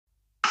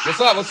What's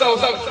up?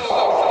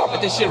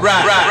 Let this shit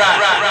ride.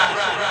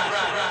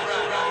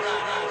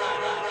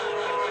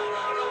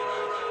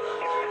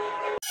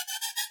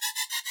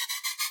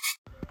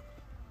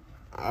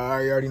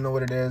 You already know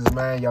what it is,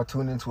 man. Y'all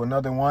tuned into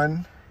another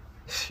one.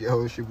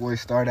 Yo, it's your boy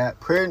Start at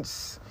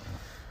Prince.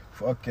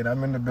 Fuck it,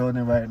 I'm in the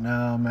building right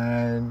now,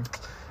 man.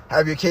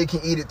 Have your cake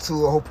and eat it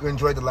too. I hope you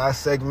enjoyed the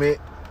last segment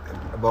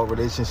about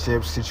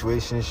relationships,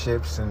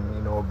 situationships, and,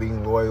 you know,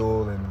 being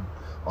loyal and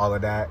all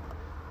of that.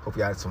 Hope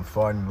you had some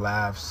fun,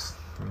 laughs,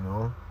 you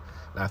know.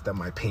 Laughed at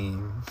my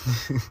pain.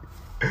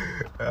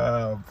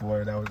 Oh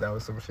boy, that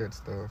was some shit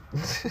stuff.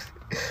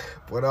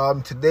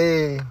 But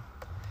today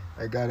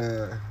I got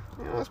a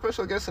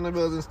special guest in the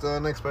building still.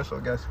 Next special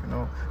guest, you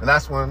know. The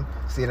last one,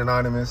 stayed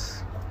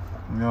anonymous.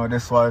 You know,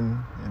 this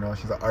one, you know,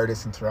 she's an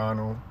artist in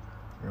Toronto.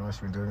 You know,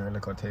 she's been doing her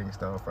little thing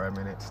stuff for a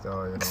minute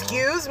still, you know.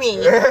 Excuse me.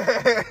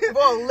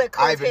 Well,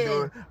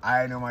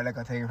 I know my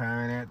little thing for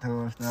a minute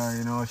too still,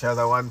 you know. She has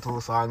a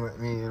 1-2 song with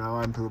me, you know,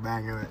 1-2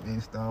 banger with me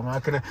still.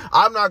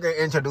 I'm not gonna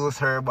introduce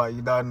her, but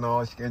you don't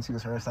know, she can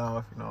introduce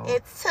herself, you know.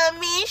 It's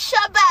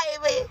Tameesia,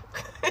 baby.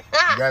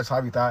 You guys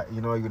probably thought,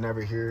 you know, you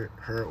never hear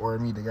her or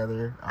me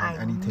together on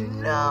anything,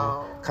 you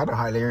know. Kind of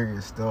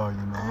hilarious still, you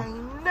know. I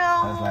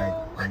know. I was like,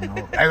 you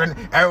know, everyone's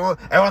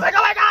like,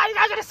 oh my God, you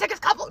guys are the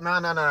sickest couple. No,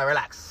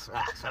 relax.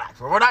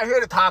 We're not here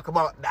to talk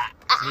about that.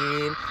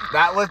 See,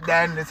 that was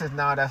then, this is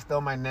now, that's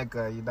still my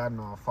nigga. You don't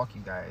know, fuck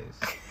you guys.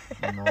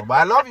 You know, but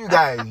I love you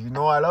guys, you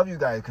know, I love you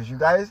guys, because you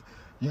guys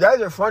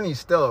are funny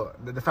still.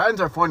 The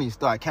fans are funny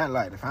still, I can't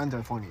lie, the fans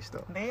are funny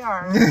still. They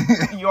are.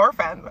 Your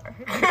fans are.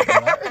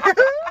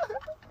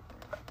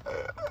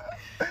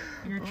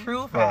 Your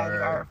true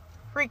fans are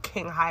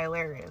freaking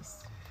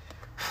hilarious.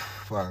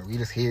 Well, we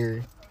just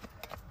here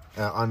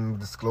at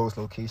undisclosed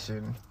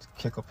location,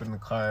 kick up in the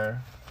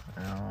car,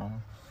 you know,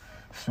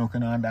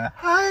 smoking on that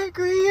high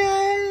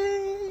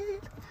grade.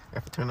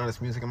 If I turn on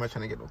this music, I'm not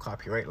trying to get no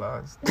copyright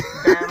laws.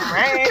 Damn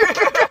right.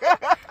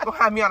 Gonna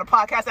have me on a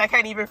podcast I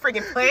can't even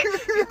freaking play.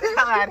 Get the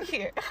hell out of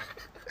here.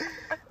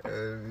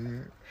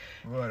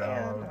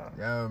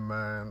 Yeah,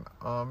 man.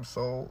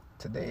 So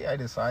today I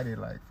decided,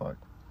 like, fuck.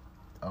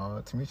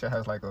 Tameesia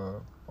has like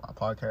a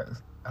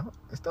podcast.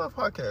 It's still a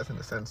podcast in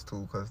a sense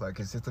too, because like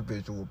it's just a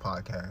visual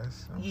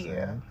podcast. You know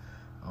what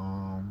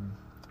I'm saying?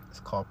 It's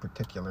called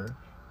Picktickular.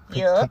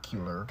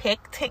 Picktickular.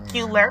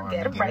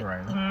 Get it right.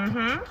 Picktickular.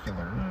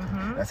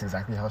 Mm-hmm. That's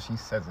exactly how she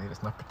says it.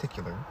 It's not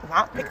particular.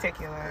 Not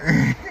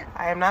picktickular.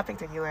 I am not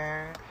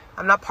picktickular.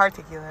 I'm not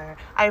particular.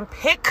 I'm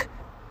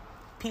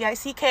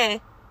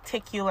P-I-C-K,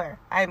 tickular.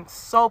 I'm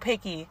so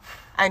picky.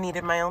 I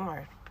needed my own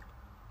word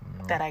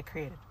that I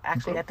created.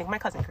 Actually, I think my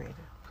cousin created.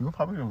 People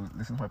probably don't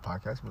listen to my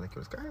podcast and be like, yo,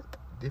 this guy has a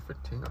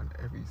different thing on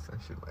every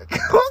session. Like,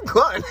 oh,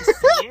 God.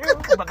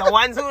 But the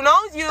ones who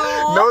knows you.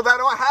 Knows I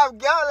don't have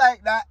girl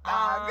like that.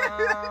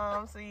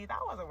 See, that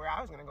wasn't where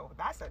I was going to go with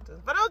that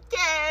sentence. But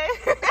okay.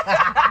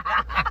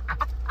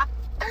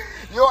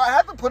 Yo, I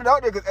have to put it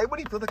out there because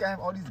everybody feels like I have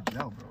all these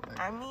girls, bro.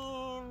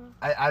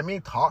 Like, I may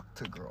talk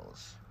to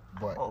girls,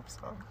 but... I hope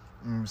so.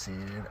 See,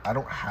 I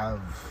don't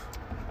have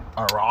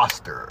a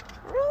roster.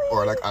 Really?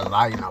 Or like a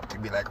lineup to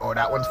be like, oh,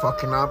 that one's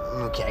fucking up.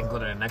 Okay, I can go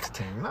to the next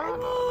team. No,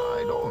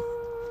 I don't.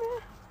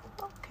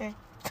 Okay.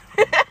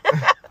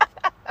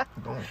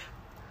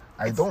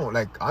 I don't.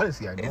 Like,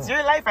 honestly, I don't. It's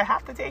your life. I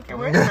have to take your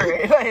word for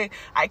it. Like,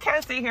 I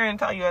can't sit here and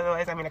tell you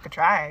otherwise. I mean, I could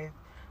try,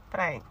 but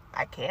I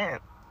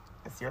can't.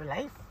 It's your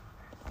life.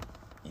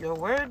 Your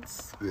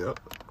words. Yep.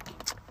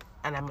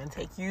 And I'm going to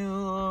take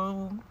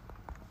you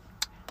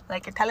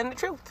like you're telling the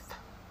truth.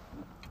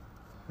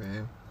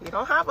 Yeah. You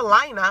don't have a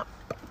lineup.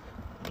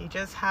 You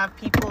just have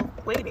people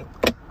waiting.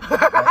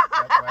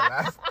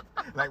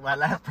 like my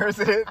last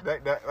person,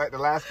 like the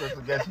last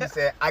person, guess she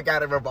said, I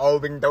got a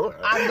revolving door.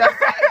 I'm just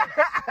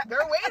saying.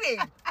 They're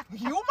waiting.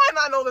 You might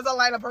not know there's a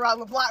lineup around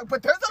the block,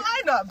 but there's a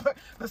lineup.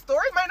 The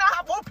store might not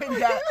have opened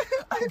yet,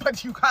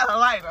 but you got a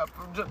lineup.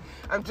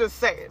 I'm just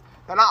saying.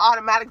 They're not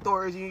automatic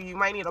doors. You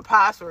might need a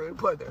password,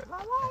 but they're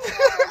not.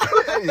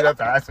 You need a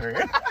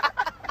password.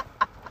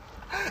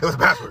 It was a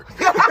password.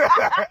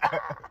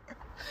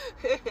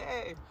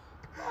 Hey.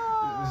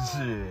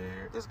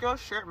 Shit. This girl's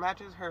shirt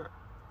matches her.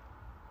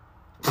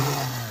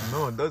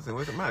 No, it doesn't.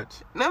 Where's the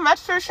match? No, it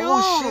matches her shoes.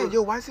 Oh, shit.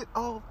 Yo, why is it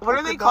all... What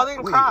are they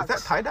calling Crocs? Is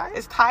that tie-dye?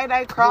 It's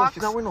tie-dye Crocs. No,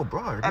 she's not wearing no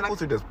bra. Her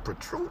nipples are just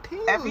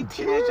protruding.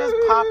 Everything is just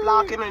pop,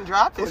 locking, and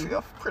dropping. Pussy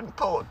up, print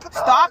code.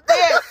 Stop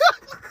this.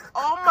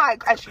 Oh, my...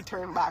 And she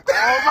turned back.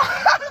 Oh,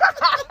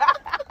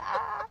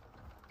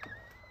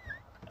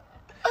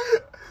 my...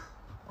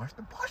 Watch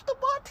the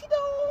body,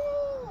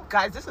 though.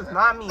 Guys, this is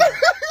not me.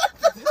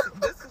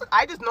 This is,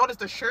 I just noticed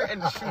the shirt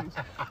and the shoes.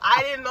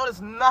 I didn't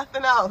notice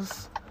nothing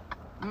else.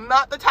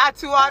 Not the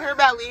tattoo on her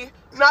belly.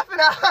 Nothing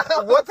else.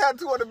 What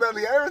tattoo on the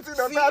belly? I haven't seen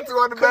no tattoo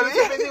on the belly.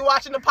 You're busy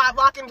watching the pop,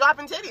 lock, and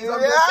dropping titties.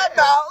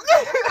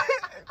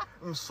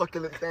 Them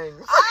succulent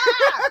things.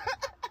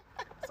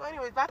 So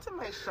anyways, back to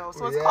my show.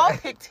 So it's called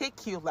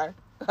Picktickular.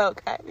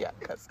 Okay? Yeah,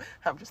 because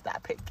I'm just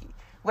that picky.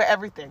 With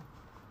everything.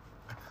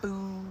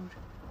 Food.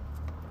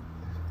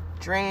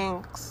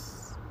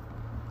 Drinks.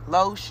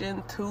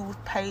 lotion,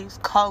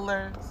 toothpaste,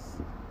 colors,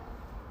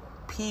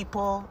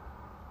 people.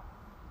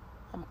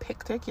 I'm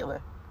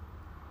picktickular.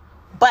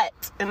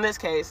 But in this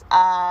case,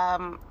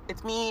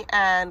 it's me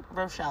and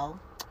Rochelle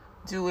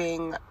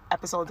doing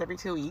episodes every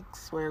 2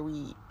 weeks where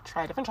we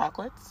try different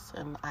chocolates,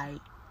 and I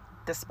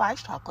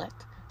despise chocolate,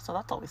 so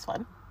that's always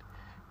fun.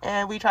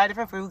 And we try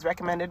different foods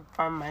recommended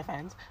from my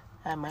fans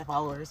and my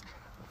followers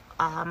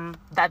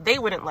that they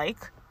wouldn't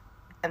like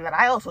and that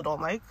I also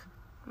don't like,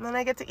 and then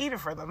I get to eat it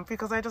for them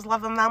because I just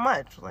love them that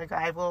much. Like,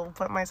 I will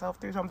put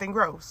myself through something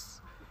gross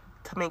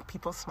to make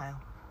people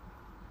smile.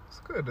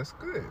 That's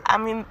good. I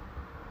mean,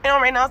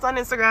 right now it's on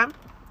Instagram,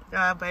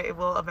 but it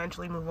will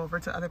eventually move over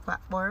to other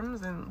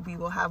platforms, and we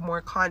will have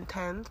more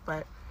content,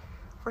 but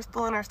we're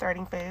still in our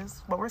starting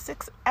phase. But we're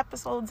 6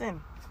 episodes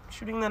in,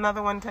 shooting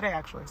another one today,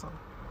 actually, so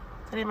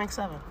today makes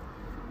 7.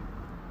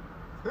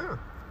 Yeah,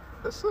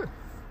 that's good.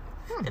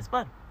 It's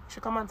fun. You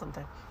should come on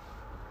sometime.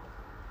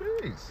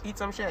 Nice. Eat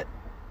some shit.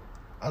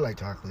 I like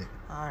chocolate.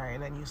 Alright,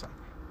 then you suck.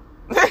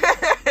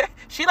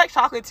 She likes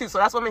chocolate too, so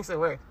that's what makes it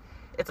work.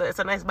 It's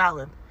a nice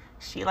balance.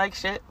 She likes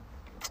shit.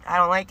 I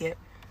don't like it.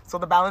 So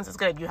the balance is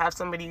good. You have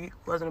somebody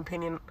who has an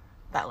opinion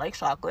that likes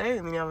chocolate,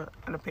 and then you have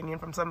an opinion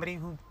from somebody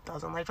who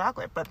doesn't like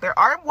chocolate. But there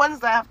are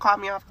ones that have caught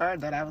me off guard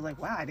that I was like,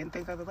 wow, I didn't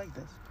think I would like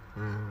this.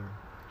 Mm.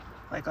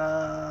 Like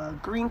a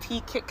green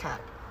tea Kit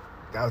Kat.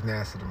 That was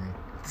nasty to me.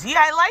 See,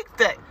 I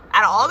liked it.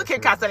 Out of all the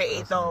Kit Kats that I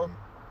ate, though,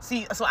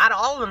 so out of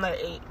all of them that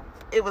I ate,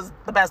 it was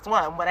the best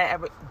one. Would I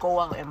ever go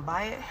out and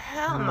buy it?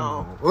 Hell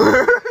no.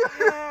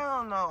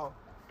 Hell no.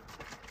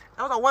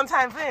 That was a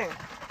one-time thing.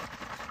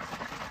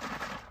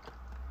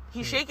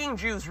 He's shaking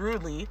juice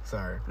rudely.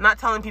 Sorry. Not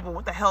telling people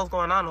what the hell's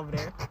going on over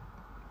there.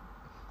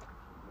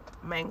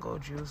 Mango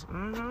juice.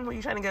 Mm-hmm. What are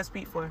you trying to get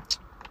sweet for?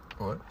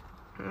 What?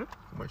 Am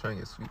I trying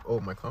to get sweet? Oh,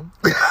 my cum?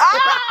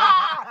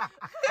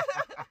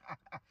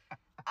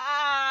 I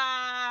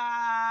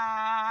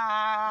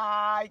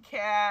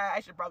can't. I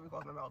should probably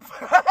close my mouth.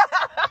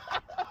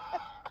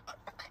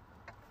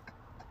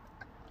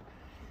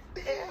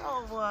 Ew.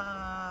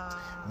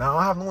 Now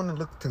I don't have no one to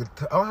look to.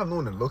 I don't have no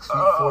one to look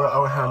sweet for. I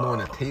don't have no one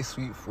to taste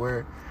sweet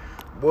for.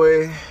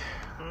 Boy,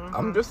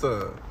 I'm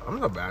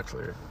a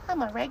bachelor.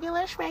 I'm a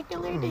regular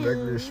schmegular dude.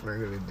 Regular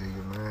schmegular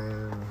dude,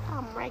 man.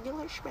 I'm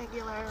regular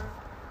schmegular.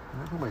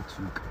 Look at my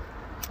cheek.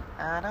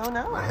 I don't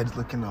know. My head's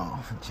looking all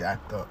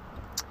jacked up.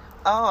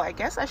 Oh, I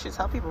guess I should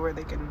tell people where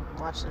they can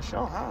watch the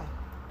show, huh?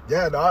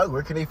 Yeah, dog.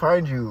 Where can they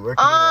find you? Where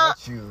can they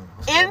watch you?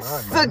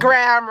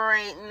 Instagram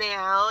right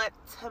now at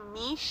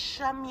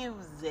Tameesia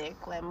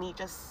Music. Let me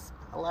just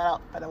spell it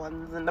out for the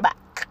ones in the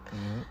back.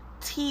 Mm-hmm.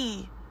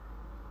 T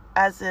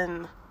as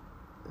in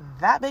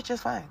that bitch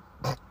is fine.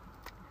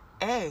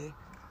 A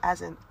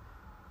as in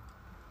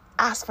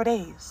ask for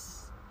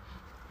days.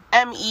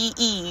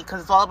 MEE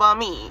because it's all about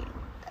me.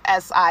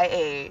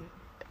 SIA,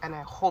 and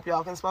I hope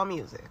y'all can spell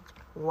music.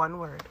 One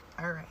word.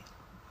 All right.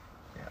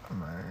 Yeah,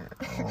 man.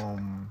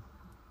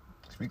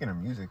 Speaking of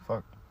music,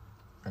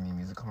 any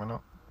music coming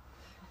up?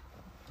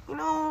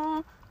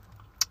 I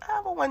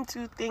have a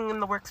 1-2 thing in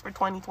the works for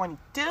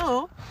 2022.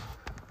 Mm-hmm.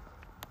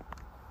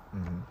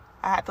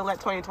 I had to let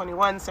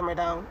 2021 simmer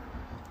down.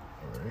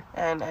 All right.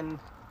 And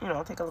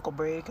take a little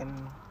break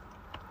and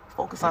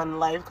focus on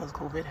life because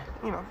COVID,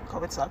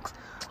 COVID sucks.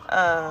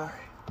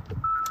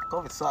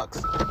 COVID sucks.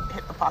 It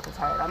hit the pockets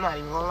hard. I'm not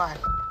even gonna lie.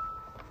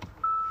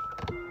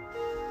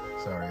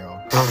 Sorry,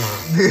 y'all.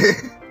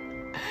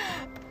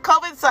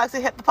 COVID sucks.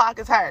 It hit the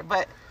pockets hard,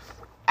 but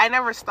I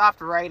never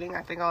stopped writing.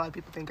 I think a lot of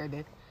people think I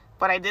did.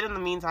 What I did in the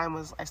meantime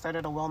was I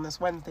started a Wellness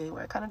Wednesday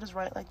where I kind of just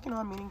write a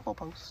meaningful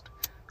post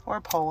or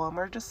a poem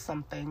or just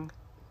something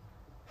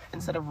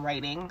instead of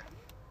writing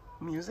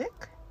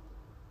music.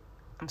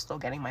 I'm still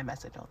getting my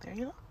message out there,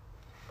 You're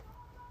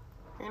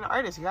an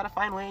artist. You gotta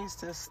find ways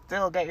to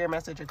still get your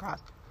message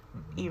across,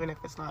 even if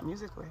it's not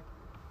musically.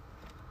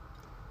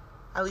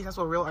 At least that's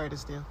what real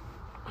artists do.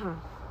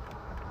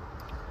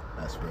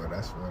 That's real.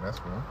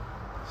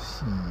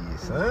 Shit,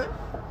 son.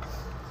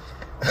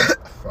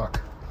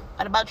 Fuck.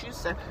 What about you,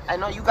 sir? I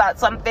know you got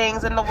some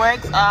things in the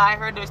works. I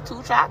heard there's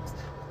 2 tracks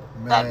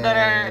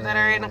that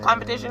are in a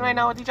competition right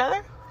now with each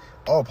other.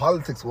 Oh,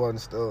 Politics won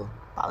still.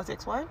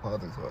 Politics won?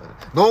 Politics won.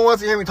 No one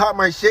wants to hear me talk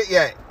my shit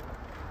yet.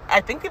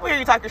 I think people hear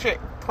you talk your shit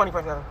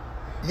 24/7.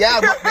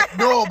 Yeah,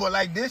 but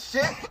like this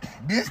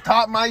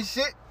talk my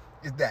shit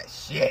is that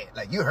shit.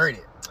 Like you heard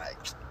it. Like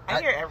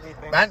I hear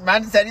everything.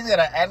 Man said he's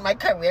gonna end my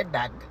career,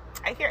 dog.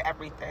 I hear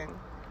everything.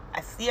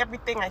 I see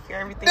everything. I hear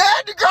everything.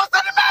 Dad, the girl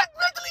said the man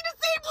mentally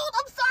disabled.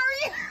 I'm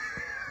sorry.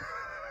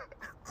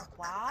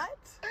 What?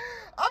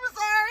 I'm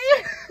sorry.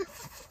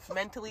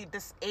 Mentally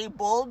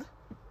disabled?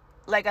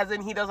 Like as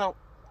in he not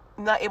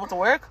able to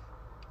work?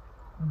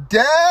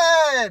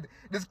 Dad!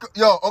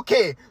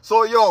 Okay.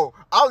 So, I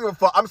don't give a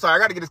fuck. I'm sorry. I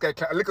gotta get this guy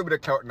a little bit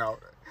of clout now.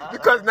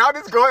 Because now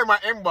this girl in my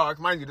inbox,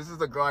 mind you, this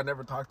is a girl I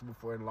never talked to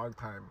before in a long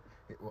time.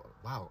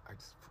 Wow.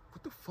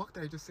 What the fuck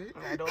did I just say?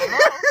 I don't know.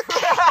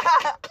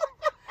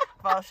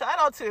 Well, shout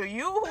out to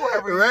you,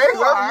 whoever you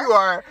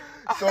are.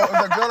 So, it's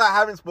a girl I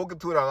haven't spoken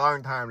to in a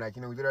long time. Like,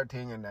 we did our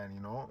thing and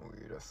then,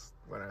 we just,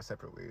 went our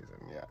separate ways,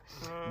 and yeah.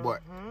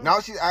 But now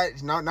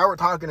now we're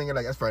talking again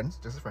like as friends,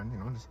 just as friends, you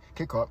know, just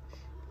kick up.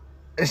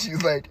 And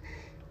she's like,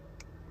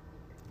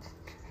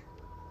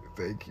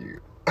 "Thank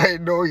you. I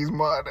know he's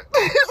mad."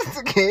 It's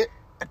okay.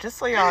 Just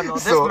so y'all know,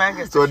 this man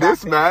gets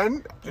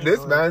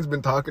this man's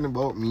been talking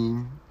about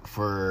me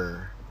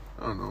for,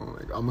 I don't know,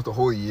 like almost a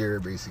whole year,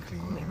 basically.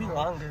 Maybe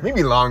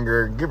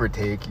longer, give or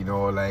take, you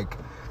know, like,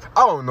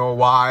 I don't know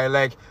why.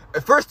 Like, it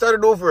first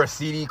started over a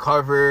CD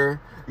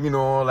cover, you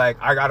know, like,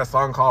 I got a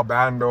song called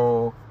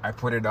Bando, I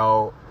put it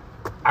out.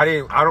 I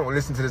don't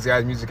listen to this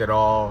guy's music at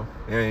all,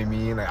 you know what I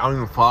mean? Like, I don't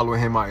even follow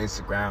him on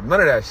Instagram, none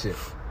of that shit,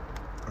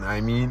 you know what I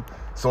mean?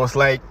 So it's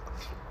like,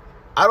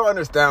 I don't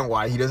understand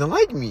why he doesn't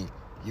like me.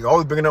 He's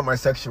always bringing up my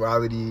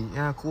sexuality.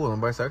 Yeah, cool,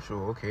 I'm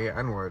bisexual. Okay,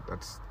 I know it.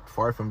 That's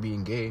far from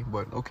being gay,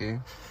 but okay.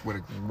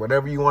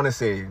 Whatever you want to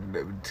say,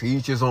 to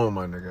each his own,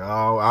 my nigga.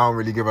 I don't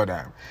really give a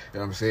damn. You know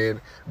what I'm saying?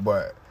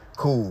 But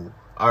cool.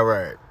 All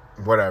right.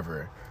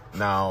 Whatever.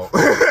 Now. Yo,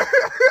 you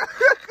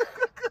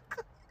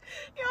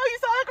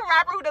sound like a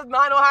rapper who does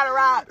not know how to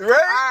rap. Right?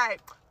 All right.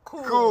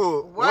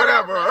 Cool.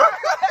 Whatever.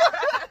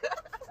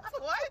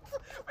 What?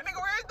 My nigga,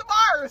 where's the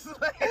bars?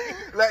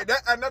 Like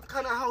that, and that's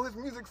kind of how his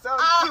music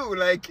sounds too.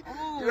 Like, you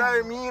know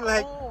what I mean?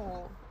 Like,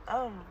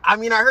 I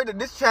mean, I heard the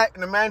diss track,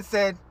 and the man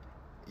said,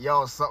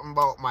 "Yo, something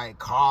about my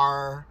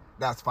car.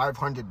 That's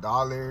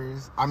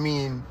 $500. I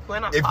mean,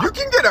 if you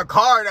can get a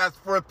car that's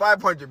for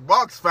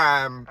 $500,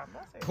 fam,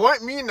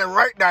 point me in the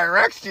right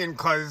direction,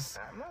 cause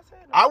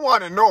I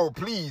want to know,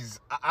 please.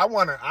 I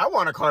want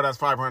a car that's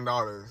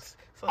 $500.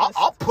 So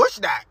I'll push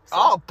that.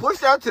 I'll push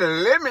that to the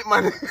limit,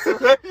 man.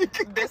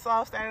 This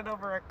all started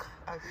over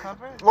a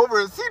cover?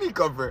 Over a CD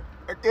cover,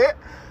 okay?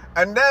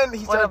 And then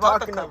he started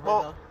talking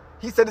about...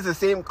 He said it's the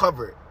same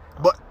cover.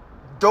 But,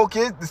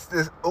 okay,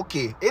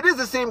 it is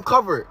the same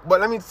cover. But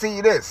let me tell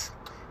you this.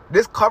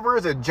 This cover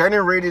is a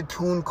generated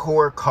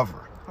TuneCore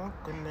cover. Oh,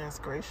 goodness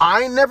gracious.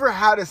 I never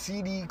had a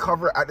CD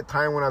cover at the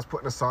time when I was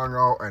putting the song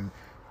out. And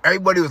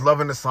everybody was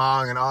loving the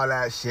song and all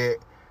that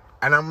shit.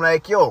 And I'm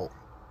like, yo,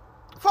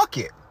 fuck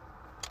it.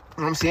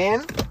 You know what I'm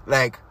saying?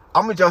 Like,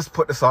 I'm gonna just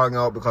put the song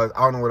out because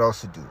I don't know what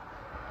else to do.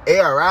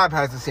 A-R-Rap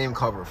has the same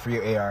cover. Free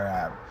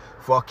A-R-Rap.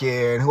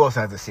 Fucking, who else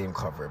has the same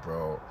cover,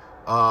 bro?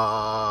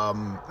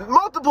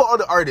 Multiple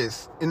other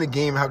artists in the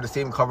game have the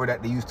same cover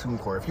that they use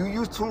TuneCore. If you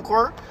use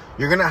TuneCore,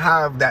 you're gonna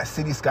have that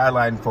city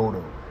skyline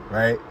photo,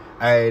 right?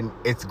 And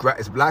it's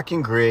black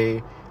and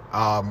gray,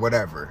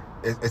 whatever.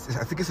 I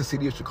think it's the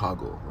city of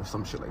Chicago or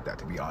some shit like that,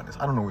 to be honest.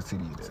 I don't know what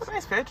city it is. It's a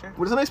nice picture.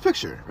 But it's a nice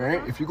picture, right?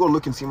 Mm-hmm. If you go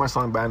look and see my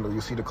song Bando,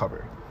 you'll see the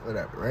cover.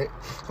 Whatever, right?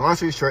 So long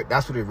story short,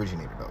 that's what it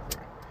originated out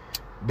there.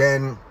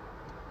 Then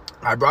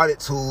I brought it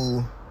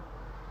to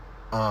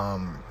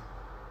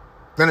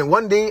then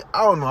one day,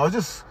 I don't know, I was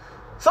just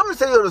somebody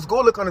said, yo, let's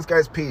go look on this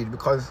guy's page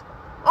because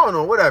I don't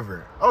know,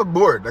 whatever. I was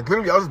bored. Like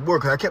literally I was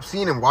bored because I kept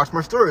seeing him watch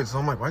my stories. So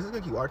I'm like, why does this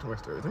guy keep watching my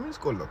stories? Let me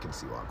just go look and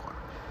see what I want.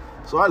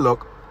 So I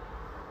look.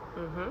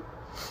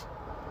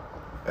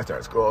 I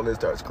start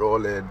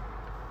scrolling,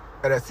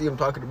 and I see him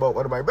talking about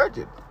one of my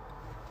brethren,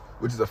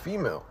 which is a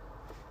female.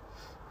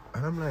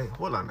 And I'm like,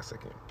 hold on a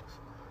second.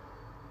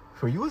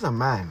 For you as a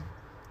man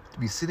to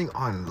be sitting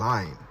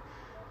online,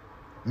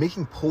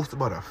 making posts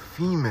about a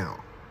female,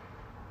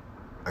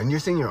 and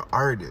you're saying you're an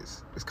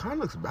artist, this kind of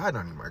looks bad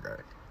on you, my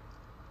guy.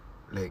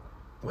 Like,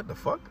 what the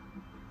fuck?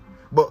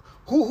 But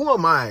who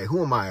am I?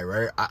 Who am I,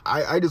 right?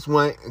 I just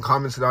went and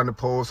commented on the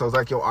post. I was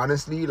like, yo,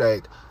 honestly,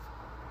 like,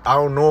 I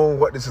don't know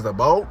what this is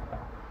about.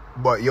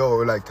 But yo,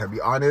 like, to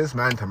be honest,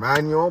 man to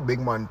man, yo, big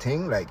man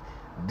thing, like,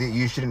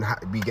 you shouldn't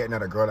be getting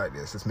at a girl like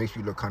this. This makes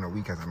you look kind of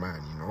weak as a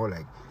man, you know?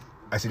 Like,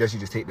 I suggest you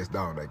just take this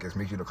down. Like, this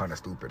makes you look kind of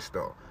stupid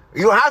still.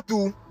 You don't have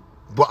to,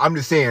 but I'm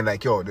just saying,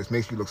 like, yo, this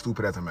makes you look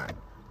stupid as a man.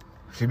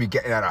 You should be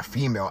getting at a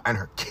female and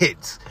her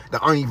kids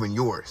that aren't even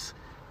yours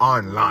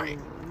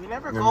online. You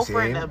never go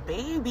for the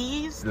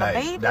babies. Like,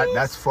 the babies?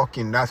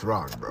 That's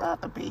wrong, bro.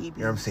 Not the babies.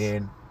 You know what I'm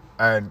saying?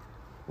 And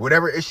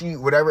whatever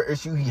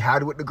issue he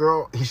had with the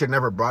girl, he should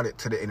never brought it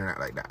to the internet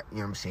like that. You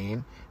know what I'm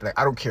saying? Like,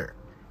 I don't care,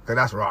 because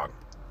that's wrong.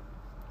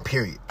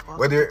 Period.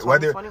 Whether it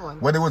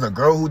was a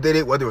girl who did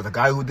it, whether it was a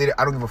guy who did it,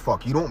 I don't give a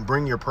fuck. You don't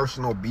bring your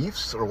personal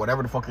beefs or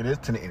whatever the fuck it is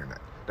to the internet.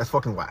 That's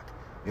fucking whack.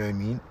 You know what I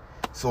mean?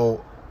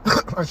 So,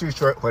 I'm too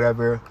short,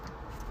 whatever.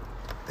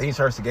 Then he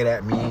starts to get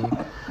at me,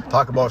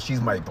 talk about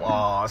she's my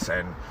boss,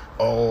 and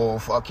oh,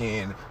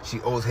 fucking, she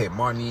owes him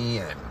money,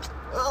 and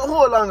a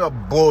whole lot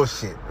of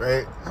bullshit,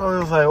 right? So I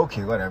was like,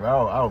 okay, whatever.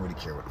 I don't really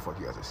care what the fuck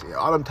you guys are saying.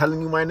 All I'm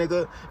telling you, my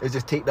nigga, is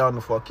just take down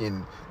the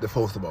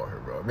post about her,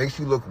 bro. It makes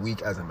you look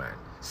weak as a man.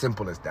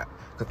 Simple as that.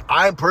 Because if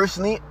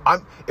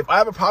I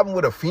have a problem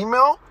with a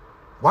female,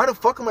 why the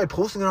fuck am I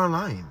posting it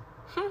online?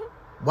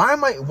 Why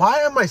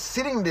am I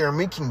sitting there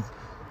making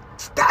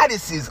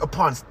statuses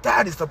upon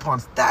status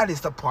upon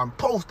status upon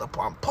post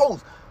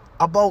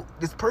about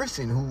this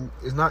person who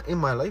is not in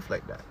my life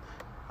like that?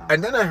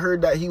 And then I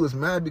heard that he was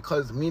mad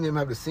because me and him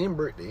have the same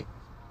birthday.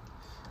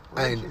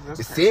 And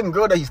the same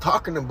girl that he's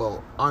talking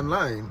about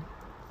online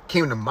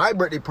came to my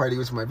birthday party,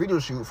 which was my video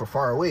shoot for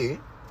Far Away.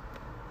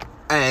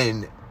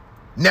 And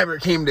never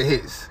came to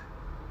his.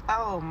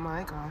 Oh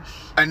my gosh.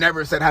 I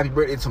never said happy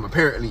birthday to him,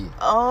 apparently.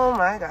 Oh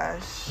my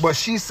gosh. But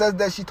she says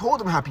that she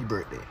told him happy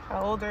birthday.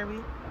 How old are we?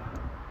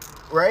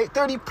 Right?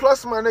 30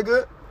 plus, my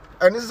nigga.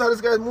 And this is how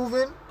this guy's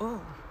moving?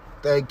 Ooh.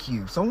 Thank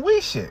you. Some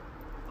weird shit.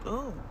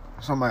 Ooh.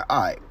 So I'm like,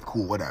 alright,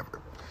 cool,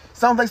 whatever.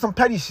 Sounds like some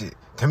petty shit.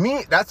 To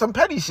me, that's some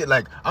petty shit.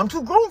 Like, I'm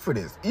too grown for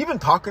this. Even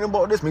talking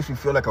about this makes me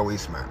feel like a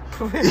waste man.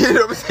 You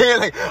know what I'm saying?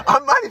 Like,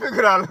 I'm not even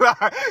gonna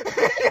lie.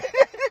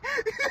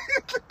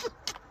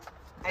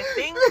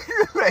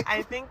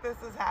 I think this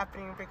is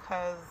happening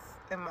because,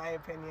 in my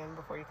opinion,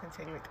 before you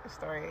continue with your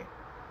story,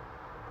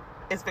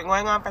 it's been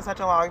going on for such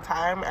a long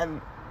time,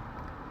 and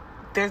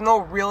there's no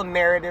real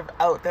narrative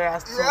out there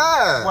as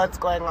to what's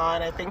going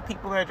on. I think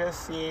people are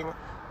just seeing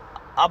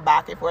a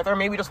back and forth, or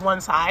maybe just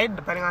one side,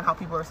 depending on how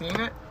people are seeing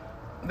it.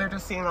 They're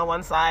just seeing on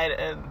one side,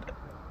 and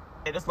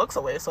it just looks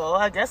away. So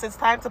I guess it's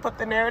time to put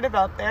the narrative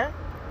out there,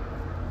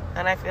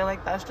 and I feel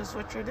like that's just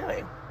what you're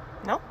doing.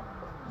 No?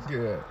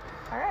 Yeah.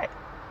 All right.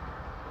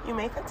 You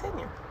may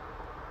continue.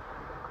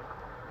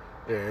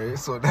 Yeah,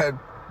 so that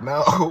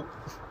now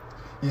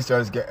he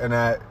starts getting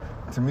at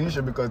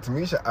Tameesia because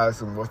Tameesia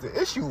asked him, what's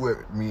the issue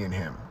with me and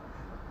him?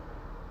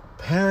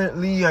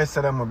 Apparently, I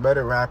said I'm a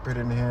better rapper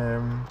than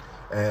him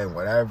and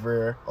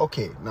whatever.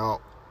 Okay, now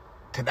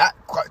to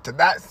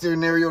that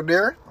scenario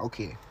there,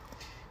 okay.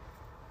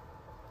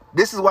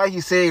 This is why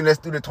he's saying let's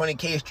do the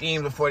 20K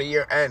streams before the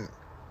year end.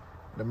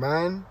 The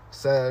man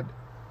said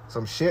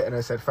some shit and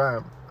I said,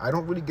 fam, I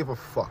don't really give a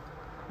fuck.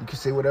 You can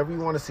say whatever you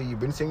want to say. You've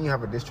been saying you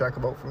have a diss track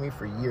about for me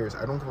for years.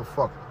 I don't give a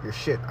fuck. You're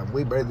shit. I'm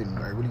way better than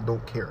you. I really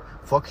don't care.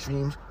 Fuck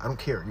streams. I don't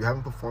care. You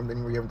haven't performed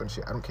anywhere. You haven't done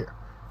shit. I don't care.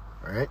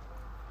 Alright?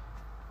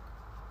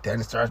 Then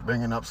it starts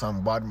bringing up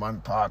some bad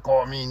man talk.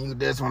 Oh, me and you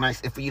this when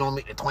if you don't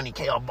make the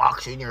 20K, I'll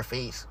box you in your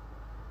face.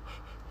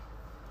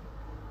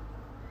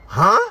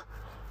 Huh?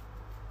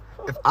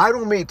 If I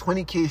don't make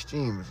 20K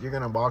streams, you're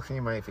gonna box me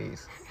in my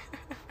face.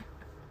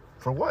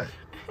 For what?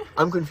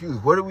 I'm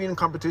confused. What are we in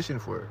competition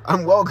for?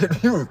 I'm well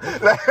confused.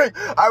 Like,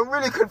 I'm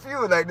really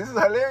confused. Like, this is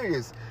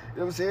hilarious.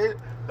 You know what I'm saying?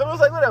 So I was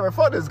like, whatever,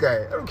 fuck this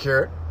guy. I don't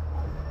care.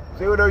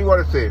 Say whatever you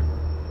want to say.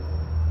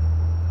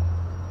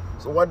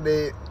 So one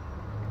day,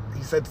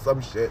 he said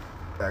some shit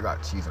that I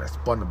got cheese and I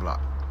spun the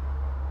block.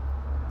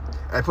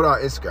 And I put it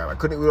on Instagram. I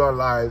couldn't do it on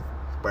live,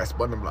 but I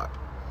spun the block.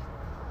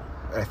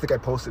 And I think I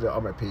posted it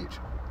on my page.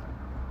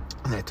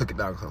 And I took it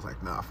down because I was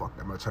like, nah, fuck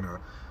that. I'm not trying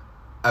to...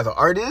 As an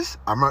artist,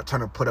 I'm not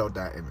trying to put out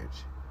that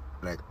image.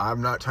 Like,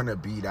 I'm not trying to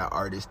be that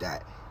artist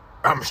that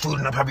I'm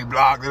shooting up every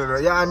blog.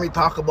 Yeah, I may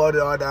talk about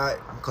it, all that,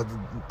 because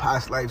of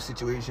past life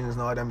situations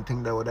and all them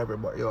things, that whatever.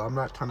 But, yo, I'm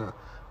not trying to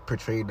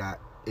portray that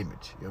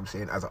image, you know what I'm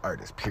saying, as an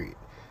artist, period.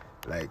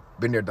 Like,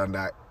 been there, done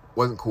that.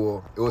 Wasn't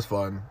cool. It was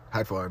fun.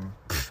 Had fun.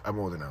 I'm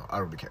older now. I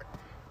don't really care.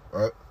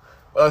 All right?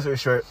 Well, that's very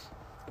short.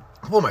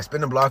 Boom, I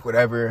spin the block,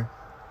 whatever.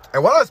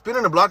 And while I was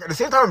spinning the block, at the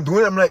same time I'm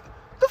doing it, I'm like,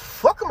 the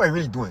fuck am I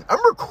really doing?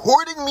 I'm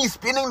recording me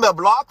spinning the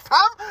block, fam?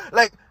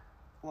 Like,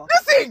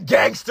 this ain't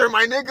gangster,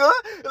 my nigga.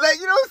 Like,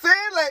 you know what I'm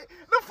saying? Like,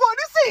 the fuck,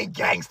 this ain't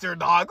gangster,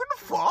 dog. What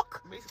the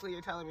fuck? Basically,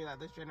 you're telling me that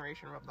this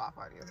generation rubbed off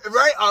on you.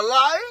 Right? A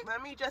lie?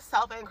 Let me just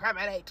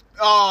self-incriminate.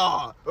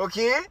 Oh,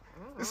 okay.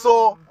 Mm-hmm.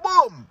 So,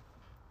 boom.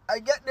 I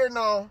get there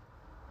now,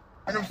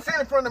 and I'm sitting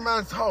in front of the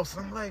man's house,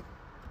 and I'm like,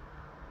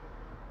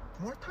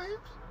 more times?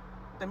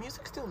 The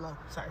music's too low.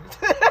 Sorry.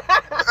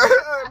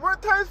 More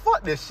times?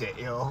 Fuck this shit,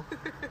 yo.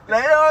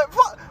 Like,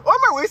 fuck. Why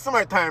am I wasting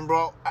my time,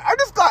 bro? I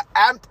just got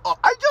amped up.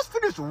 I just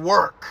finished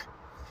work.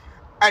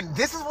 And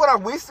this is what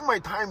I'm wasting my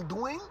time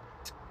doing?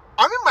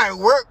 I'm in my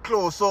work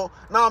clothes, so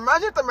now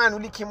imagine if the man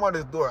really came out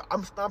his door.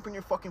 I'm stomping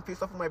your fucking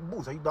face off with my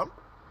boots. Are you dumb?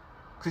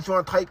 Because you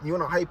want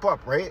to hype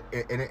up, right?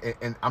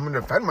 And I'm going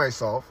to defend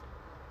myself.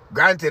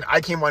 Granted,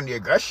 I came on the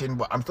aggression,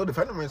 but I'm still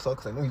defending myself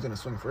because I know he's going to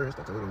swing first.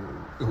 That's a little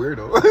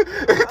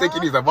weirdo.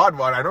 Thinking he's a bad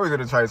one. I know he's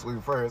going to try to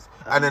swing first.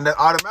 And then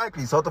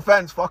automatically,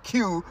 self-defense, fuck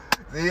you.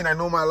 See, I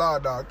know my law,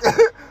 dog.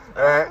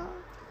 Alright?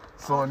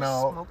 So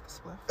now,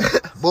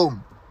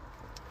 boom.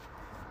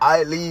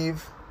 I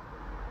leave,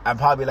 and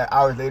probably like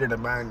hours later, the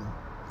man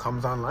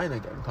comes online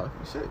again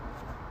talking shit.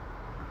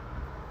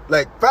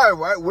 Like, fam,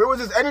 where was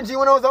this energy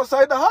when I was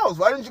outside the house?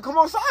 Why didn't you come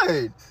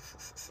outside?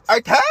 I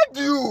tagged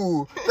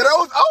you that I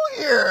was out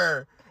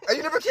here, and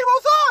you never came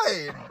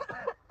outside.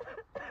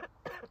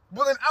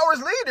 But then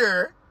hours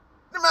later,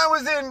 the man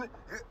was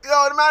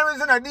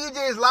in a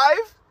DJ's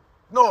live.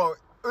 No,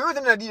 he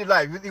wasn't in a DJ's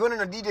live. He went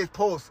in a DJ's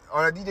post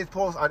on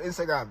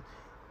Instagram,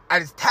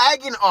 and it's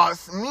tagging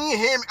us, me,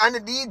 him, and the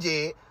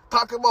DJ,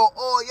 talking about,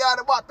 oh yeah,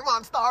 the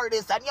Waterman star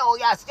this, and yo,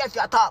 yes, you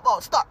talk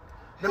about star.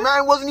 The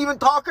man wasn't even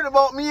talking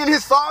about me and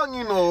his song,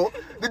 you know.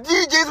 The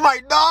DJ's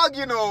my dog,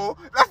 you know.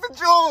 That's a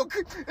joke.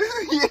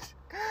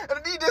 And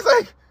the DJ's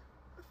like,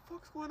 what the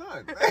fuck's going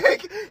on?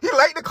 Like, he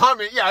liked the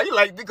comment. Yeah, he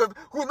liked it because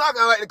who's not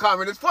going to like the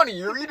comment? It's funny.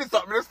 You're reading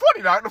something that's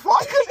funny, dog. The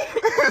fuck?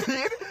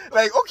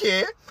 Like,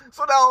 okay.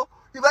 So now,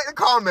 you like the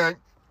comment,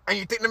 and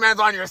you think the man's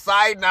on your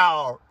side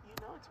now. You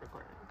know it's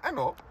recorded. I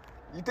know.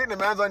 You think the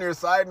man's on your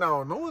side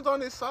now. No one's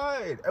on his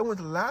side.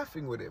 Everyone's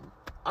laughing with him.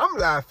 I'm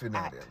laughing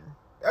at him.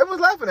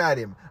 Everyone's laughing at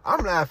him.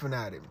 I'm laughing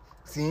at him.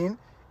 Seeing?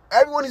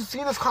 Everyone who's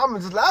seen his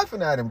comments is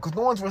laughing at him because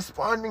no one's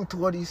responding to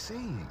what he's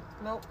saying.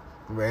 Nope.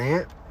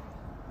 Right?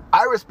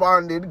 I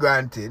responded,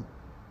 granted,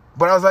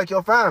 but I was like,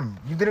 yo, fam,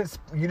 you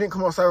didn't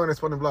come outside when I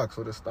spun the block,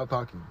 so just stop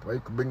talking. Why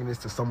you bringing this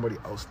to somebody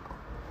else now?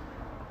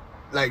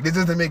 Like, this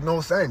doesn't make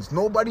no sense.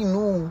 Nobody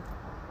knew.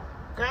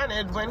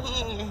 Granted, when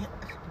he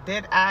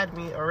did add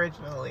me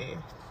originally,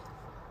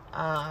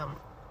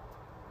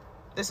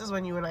 this is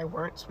when you and I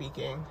weren't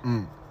speaking,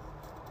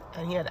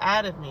 and he had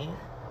added me,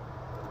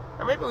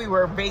 or maybe we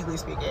were vaguely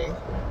speaking.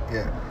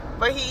 Yeah.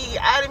 But he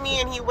added me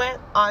and he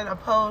went on a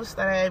post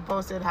that I had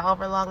posted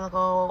however long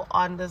ago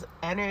on this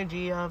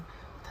energy of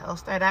tell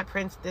Star that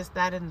Prince this,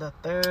 that, and the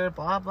third,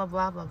 blah, blah,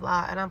 blah, blah,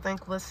 blah. And I'm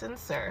like, listen,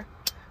 sir,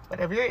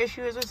 whatever your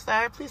issue is with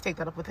Star, please take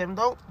that up with him.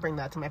 Don't bring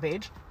that to my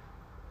page.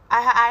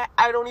 I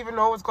don't even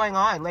know what's going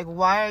on. Like,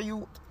 why are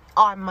you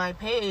on my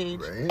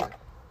page? Right.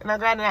 And now,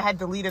 granted, I had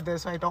deleted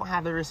this, so I don't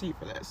have the receipt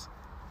for this.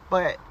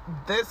 But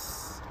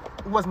this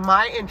was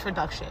my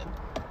introduction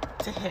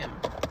to him.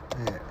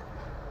 Yeah.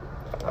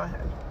 Go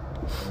ahead.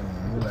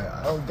 Like,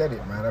 I don't get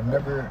it, man. I've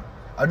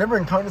never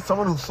encountered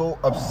someone who's so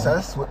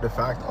obsessed with the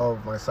fact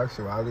of my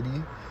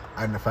sexuality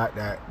and the fact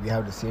that we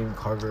have the same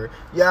cover.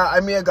 Yeah,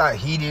 I mean, I got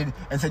heated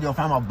and said, yo,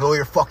 fam, I'll blow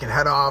your fucking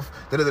head off.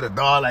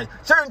 Da-da-da-da-da. Like,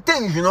 certain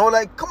things, you know?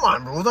 Like, come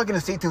on, bro. I'm not going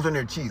to say things on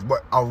their cheese,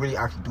 but I'll really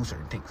actually do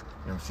certain things. You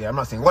know what I'm saying? I'm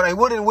not saying what I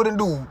wouldn't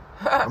do.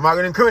 I'm not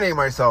going to incriminate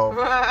myself.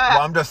 But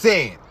I'm just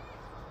saying,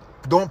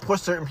 don't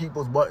push certain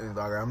people's buttons,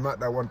 dog. I'm not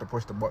that one to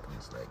push the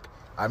buttons. Like,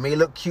 I may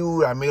look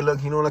cute. I may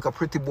look, like a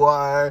pretty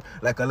boy,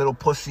 like a little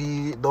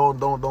pussy. No.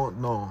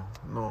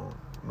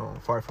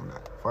 Far from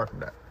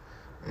that.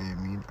 I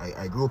mean,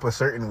 I grew up a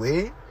certain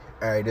way.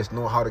 I just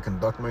know how to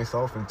conduct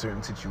myself in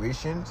certain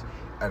situations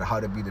and how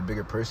to be the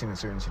bigger person in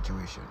certain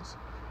situations.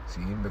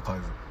 See,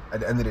 because at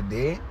the end of the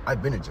day,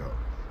 I've been in jail.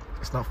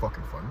 It's not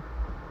fucking fun.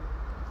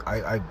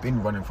 I've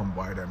been running from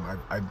boredom.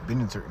 I've been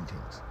in certain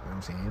things. You know what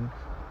I'm saying?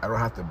 I don't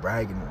have to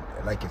brag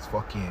like it's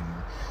fucking.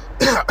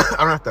 I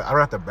don't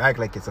have to brag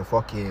like it's a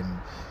fucking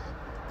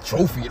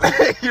trophy.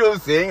 Like, you know what I'm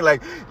saying?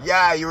 Like,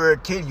 yeah, you were a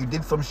kid, you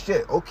did some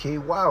shit. Okay,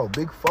 wow,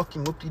 big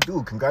fucking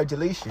whoop-de-doo.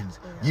 Congratulations.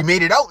 Yeah. You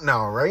made it out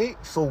now, right?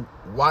 So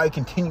why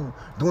continue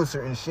doing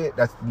certain shit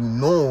that you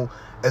know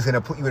is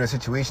gonna put you in a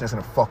situation that's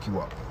gonna fuck you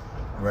up,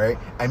 right?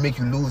 And make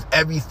you lose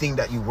everything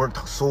that you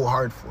worked so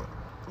hard for. Yep.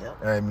 You know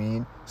what I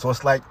mean? So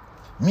it's like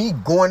me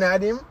going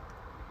at him.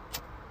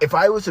 If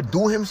I was to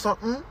do him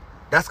something,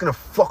 that's gonna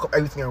fuck up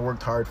everything I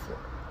worked hard for.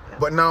 Yeah.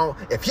 But now,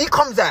 if he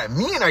comes at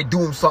me and I do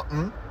him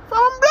something,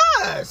 I'm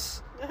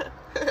blessed. I'm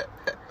blessed.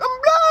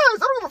 I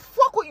don't give a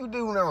fuck what you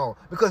do now,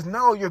 because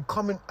now you're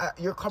coming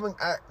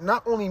at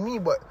not only me,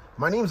 but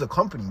my name's a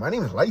company. My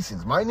name is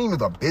licensed. My name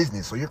is a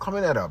business. So you're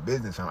coming at a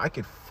business, and I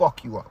could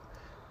fuck you up.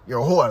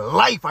 Your whole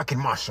life I can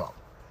mash up.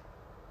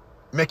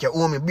 Make you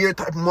owe me beer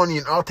type of money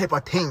and all type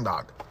of thing,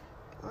 dog.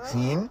 Well,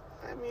 Seen?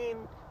 I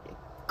mean,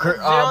 0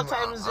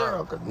 times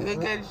 0, because you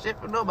ain't getting shit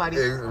from nobody.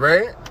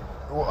 Right?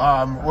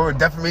 Or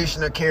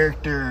defamation of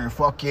character,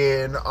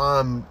 fucking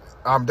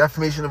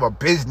defamation of a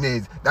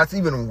business. That's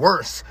even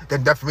worse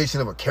than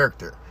defamation of a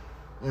character.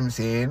 You know what I'm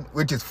saying?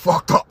 Which is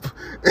fucked up.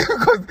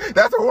 Because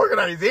that's an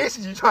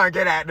organization you trying to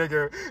get at,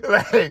 nigga.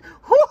 Like,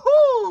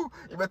 whoo-hoo!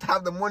 You better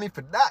have the money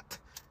for that.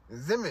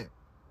 Zimmy.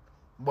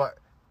 But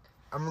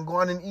I'm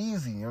going in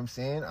easy, you know what I'm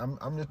saying?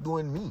 I'm just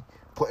doing me.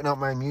 Putting out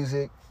my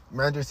music.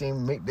 Man just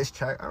saying make this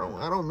track. I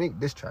don't make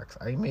diss tracks.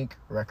 I make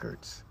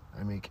records.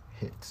 I make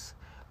hits.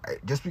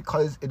 Just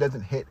because it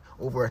doesn't hit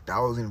over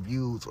 1,000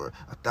 views or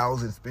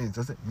 1,000 spins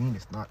doesn't mean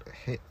it's not a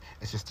hit.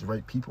 It's just the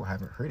right people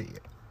haven't heard it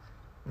yet.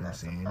 You know what I'm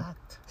saying?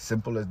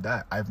 Simple as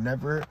that. I've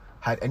never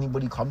had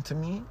anybody come to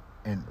me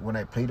and when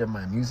I played them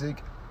my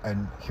music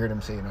and hear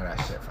them say, that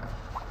shit, fam.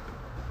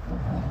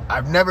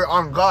 I've never,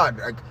 on God,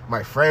 like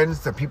my friends,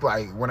 the people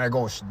when I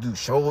go do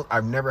shows,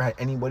 I've never had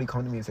anybody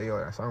come to me and say, yo,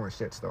 that song was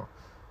shit still.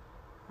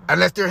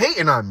 Unless they're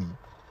hating on me.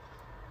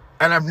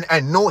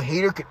 And no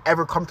hater could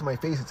ever come to my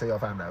face and say, yo,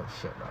 fam, that was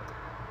shit, dog.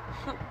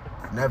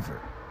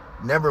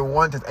 Never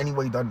once has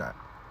anybody done that.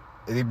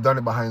 They've done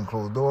it behind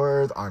closed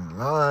doors,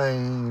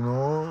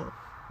 online,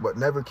 but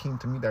never came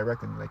to me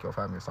directly and like, yo,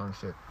 fam, your song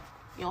shit.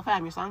 Yo,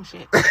 fam, your song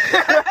shit.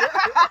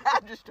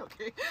 I'm just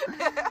joking.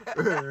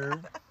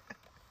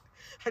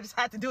 I just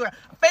had to do it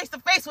face to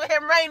face with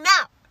him right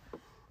now.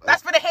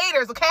 That's for the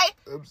haters, okay?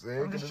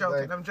 I'm just joking.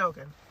 Like, I'm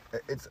joking.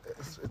 It's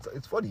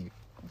funny.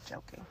 I'm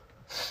joking.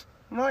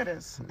 No, it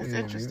is. It's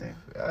interesting.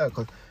 Yeah,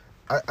 because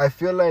I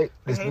feel like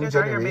this new haters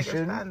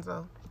generation. Are your biggest fans,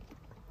 though.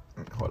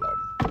 Hold on.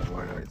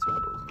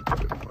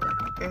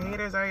 The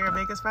haters are your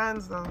biggest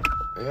fans, though.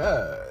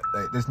 Yeah,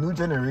 like this new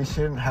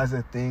generation has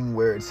a thing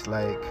where it's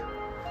like,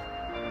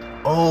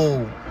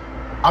 oh,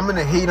 I'm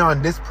gonna hate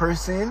on this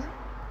person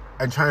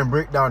and try and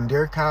break down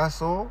their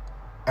castle,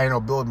 and I'll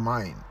build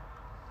mine.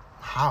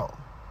 How?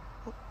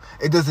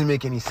 It doesn't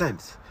make any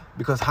sense.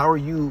 Because how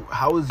is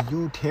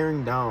you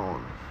tearing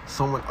down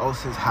someone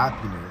else's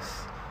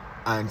happiness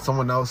and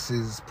someone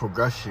else's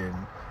progression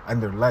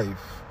and their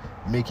life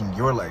making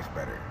your life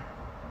better?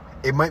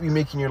 it might be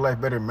making your life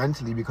better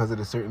mentally because of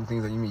the certain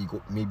things that you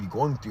may be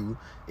going through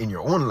in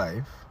your own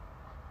life.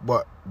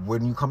 But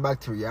when you come back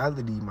to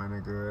reality, my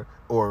nigga,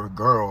 or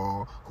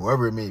girl,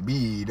 whoever it may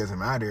be, it doesn't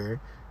matter,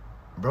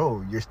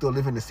 bro, you're still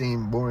living the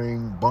same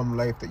boring bum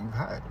life that you've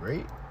had,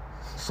 right?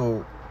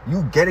 So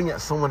you getting at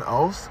someone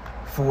else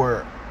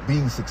for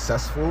being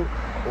successful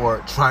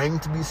or trying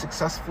to be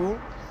successful,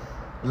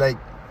 like,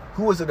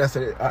 who was it that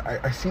said it?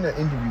 I seen an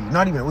interview,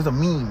 not even, it was a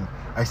meme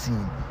I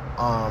seen.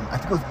 I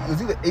think it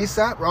was either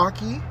ASAP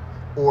Rocky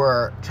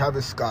or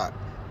Travis Scott,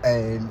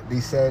 and they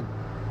said,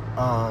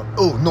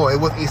 oh no, it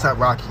was ASAP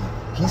Rocky.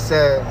 He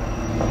said,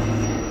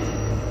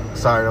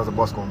 sorry, that was a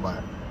bus going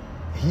by.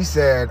 He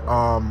said,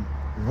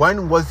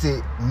 when was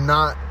it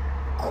not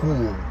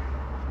cool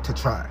to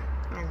try?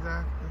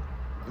 Exactly.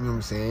 You know what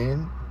I'm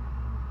saying?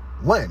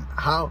 When?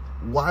 How?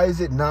 Why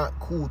is it not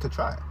cool to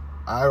try?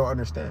 I don't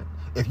understand.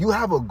 If you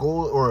have a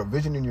goal or a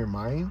vision in your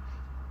mind,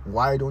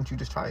 why don't you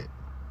just try it?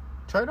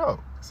 Try it out.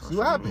 See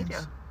what happens.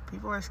 Media.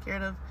 People are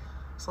scared of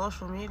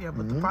social media,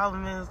 but the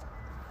problem is,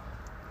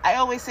 I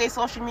always say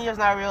social media is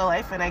not real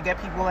life, and I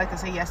get people like to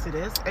say yes it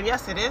is, and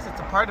yes it is. It's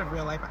a part of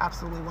real life,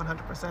 absolutely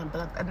 100%.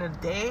 But at the end of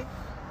the day,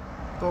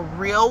 the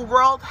real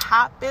world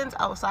happens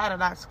outside of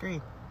that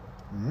screen.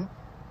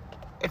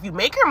 If you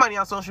make your money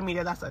on social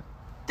media, that's a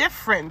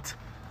different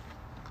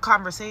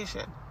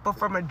conversation. But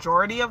for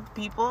majority of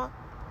people,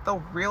 the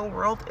real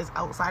world is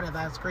outside of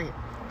that screen.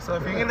 So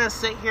if you're gonna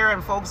sit here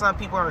and focus on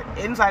people who are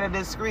inside of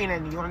this screen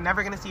and you're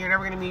never gonna see, you're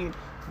never gonna meet,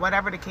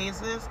 whatever the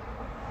case is,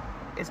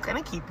 it's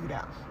gonna keep you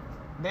down.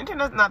 The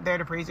internet's not there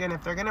to praise you, and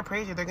if they're gonna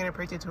praise you, they're gonna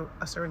praise you to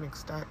a certain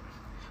extent.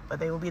 But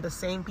they will be the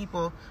same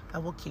people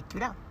that will kick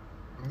you down.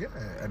 Yeah,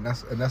 and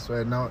that's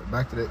why now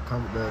back to the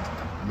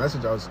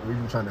message I was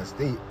really trying to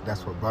state.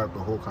 That's what brought up the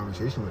whole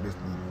conversation with this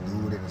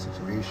dude and the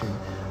situation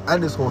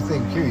and this whole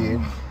thing.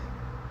 Period.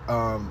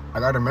 I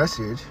got a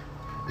message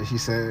that she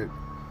said,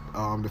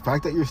 the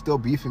fact that you're still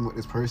beefing with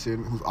this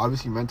person who's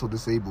obviously mental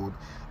disabled,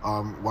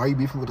 why are you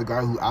beefing with a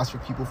guy who asked for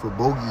people for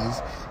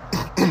bogeys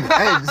in the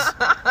ends?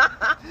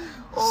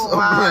 Oh, so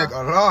wow. I'm like,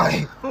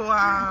 alright.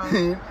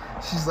 Wow.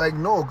 She's like,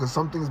 no, because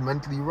something's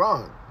mentally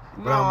wrong.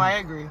 No, I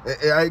agree.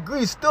 I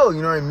agree still,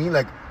 you know what I mean?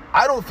 Like,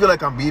 I don't feel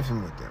like I'm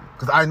beefing with them,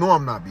 because I know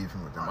I'm not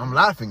beefing with them. I'm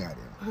laughing at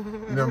him. You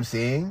know what I'm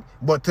saying?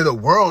 But to the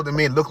world, it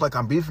may look like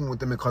I'm beefing with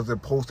them because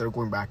of the posts that are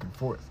going back and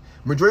forth.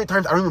 Majority of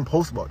times, I don't even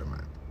post about them,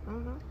 man.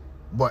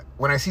 But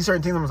when I see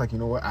certain things, I'm just like, you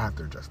know what? I have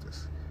to address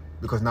this.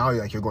 Because now,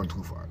 like, you're going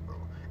too far, bro.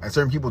 And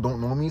certain people don't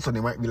know me, so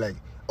they might be like,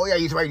 oh, yeah,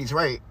 he's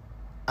right.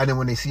 And then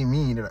when they see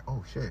me, they're like,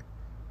 oh, shit.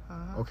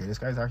 Okay, this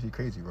guy's actually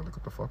crazy, bro. Like,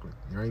 what the fuck? Like,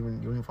 you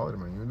don't even follow him,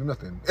 man. You don't do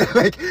nothing.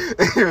 Like,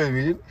 you know what I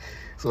mean?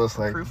 So it's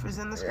like... Proof is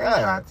in the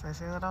screenshots. I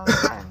say that all the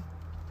time.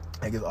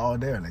 Like, it's all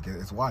there. Like,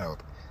 it's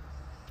wild.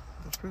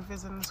 The proof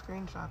is in the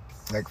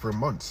screenshots. Like, for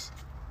months.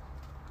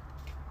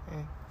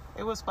 Hey,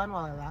 it was fun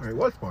while it lasted. It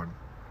was fun.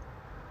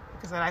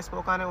 Because I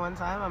spoke on it one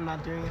time. I'm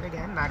not doing it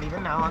again. Not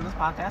even now on this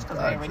podcast because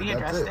I already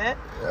addressed it.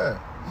 Yeah.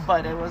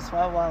 But it was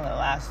fun while it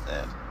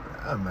lasted.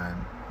 Yeah,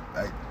 man.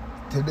 Like,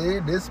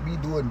 today, me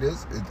doing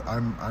this,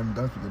 I'm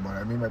done thinking about it.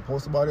 I made my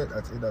post about it.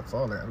 That's it. That's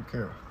all. Like, I don't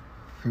care.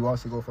 If he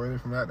wants to go further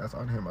from that, that's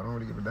on him. I don't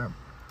really give a damn.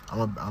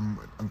 I'm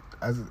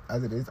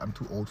as it is, I'm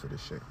too old for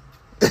this shit.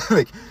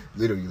 Like,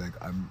 literally, like,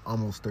 I'm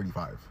almost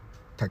 35,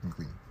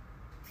 technically,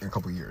 in a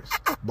couple years.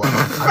 But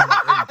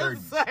I'm early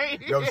 30s. Sorry.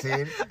 You know what I'm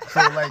saying? So,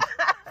 like,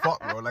 fuck,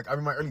 bro. Like, I'm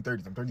in my early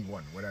 30s. I'm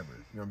 31, whatever.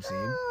 You know what I'm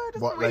saying?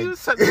 But,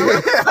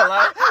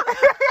 like...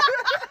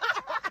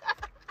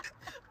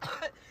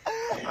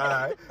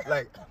 Alright,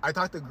 like, I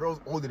talk to girls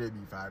older than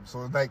me, fam. So,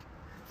 like,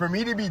 for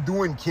me to be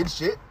doing kid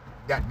shit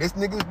that this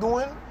nigga's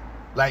doing,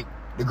 like,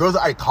 the girls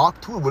that I talk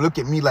to will look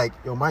at me like,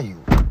 yo, man,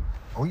 you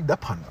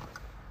that panda.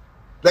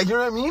 Like, you know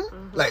what I mean?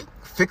 Like,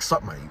 fix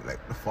something, man. You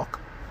like, the fuck?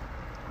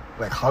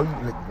 Like, how you,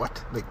 like,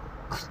 what? Like,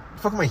 the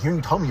fuck am I hearing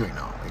you tell me right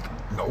now?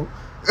 Like, no.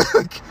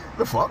 Like,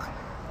 the fuck?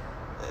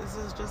 This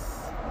is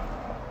just...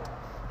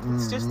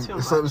 It's just too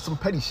much. It's some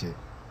petty shit.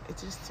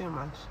 It's just too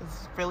much.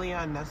 It's really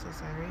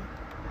unnecessary.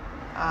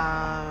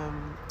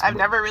 I've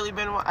never really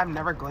been one. I'm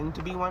never going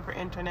to be one for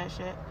internet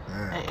shit.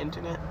 Yeah. And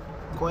internet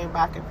going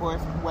back and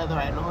forth, whether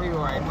I know you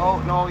or I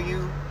don't know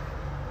you.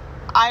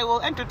 I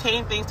will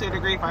entertain things to a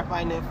degree if I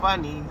find it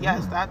funny.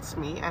 Yes, that's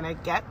me. And I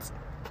get,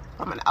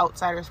 from an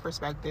outsider's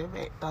perspective,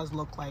 it does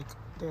look like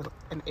there's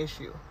an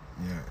issue.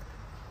 Yeah.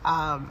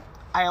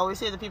 I always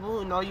say the people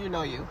who know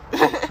you.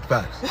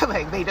 Facts.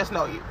 Like, they just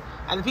know you.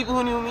 And the people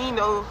who knew me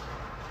know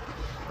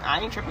I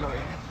ain't tripping over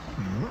you.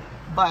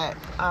 But,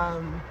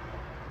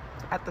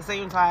 at the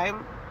same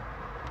time,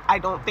 I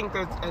don't think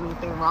there's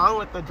anything wrong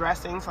with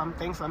addressing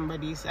something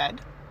somebody said.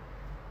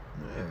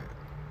 Yeah.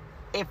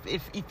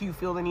 If you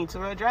feel the need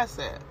to address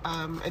it.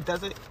 It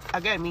doesn't,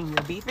 again, mean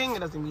you're beefing. It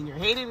doesn't mean you're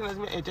hating.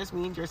 It just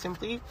means you're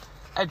simply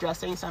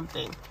addressing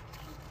something.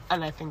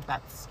 And I think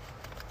that's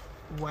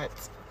what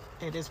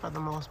it is for the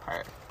most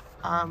part.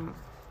 As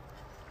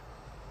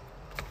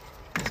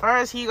far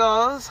as he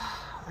goes,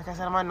 like I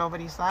said, I'm on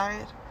nobody's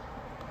side.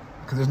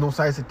 Because there's no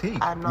sides to take.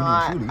 I'm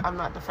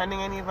not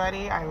defending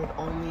anybody. I would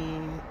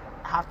only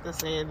have to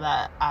say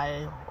that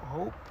I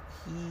hope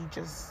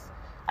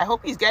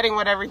he's getting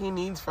whatever he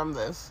needs from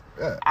this,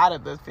 out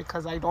of this,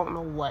 because I don't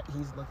know what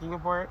he's looking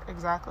for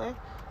exactly.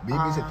 Maybe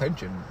it's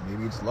attention.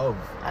 Maybe it's love.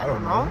 I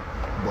don't know.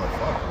 But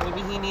fuck.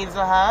 Maybe he needs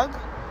a hug.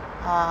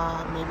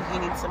 Maybe he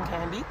needs some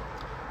candy.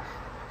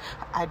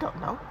 I don't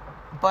know.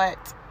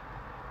 But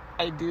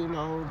I do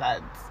know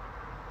that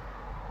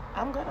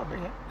I'm good over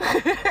here.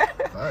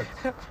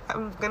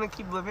 I'm gonna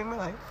keep living my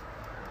life.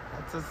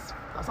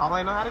 That's all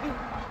I know how to do.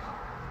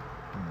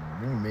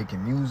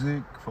 Making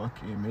music,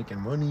 fucking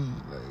making money,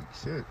 like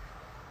shit.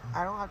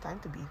 I don't have time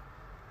to be.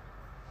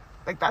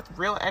 Like, that's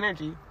real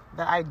energy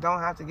that I don't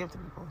have to give to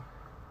people.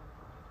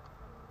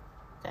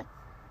 Okay?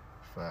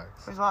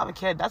 Facts. There's a lot of a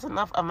kid. That's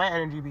enough of my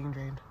energy being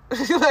drained.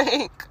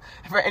 Like,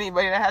 for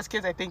anybody that has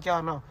kids, I think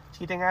y'all know. Do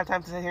you think I have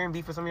time to sit here and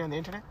beef with somebody on the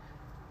internet?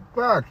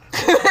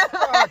 Facts.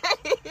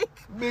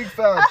 Big facts.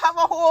 I have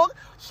a whole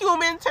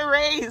human to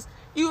raise.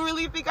 You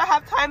really think I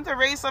have time to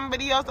raise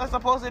somebody else that's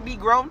supposed to be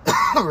grown?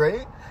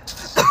 Right?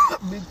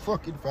 Big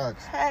fucking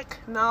facts. Heck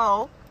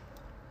no.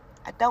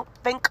 I don't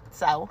think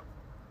so.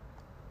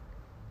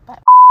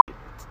 But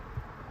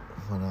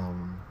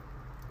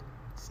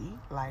see,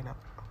 lineup.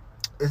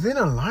 It's in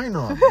a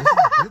lineup. This is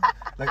good.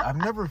 Like, I've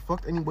never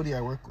fucked anybody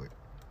I work with.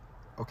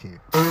 Okay.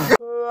 What?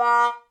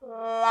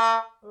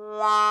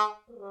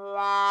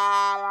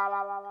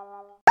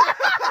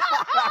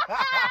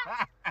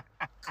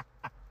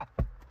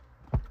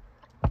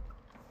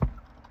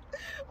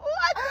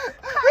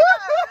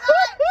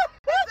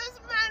 This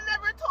man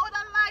never told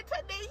a lie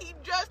today. He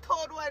just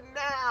told one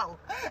now.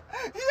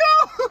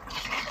 Yo!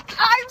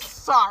 I'm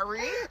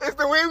sorry. It's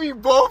the way we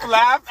both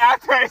laughed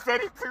after I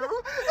said it too.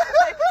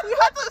 Like, you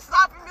have to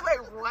stop and be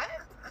like, what?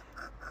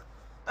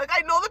 Like,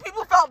 I know the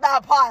people felt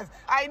that pause.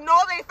 I know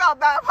they felt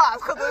that pause,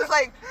 because it was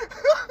like,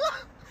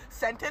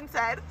 sentence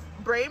said,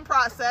 brain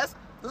process,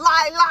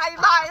 lie.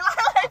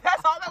 Like,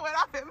 that's all that went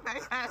off in my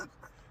head.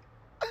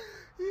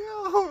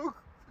 Yo.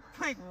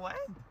 Like, what?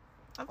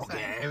 I'm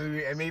sorry.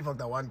 Okay, I may fuck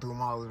that 1-2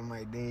 models in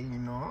my day, you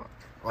know?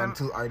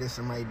 1-2 artists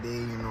in my day,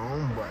 you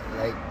know? But,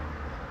 like,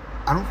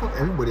 I don't fuck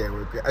everybody I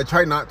work with. I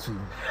try not to.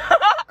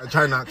 To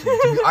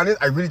be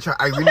honest, I really try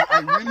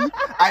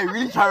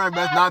my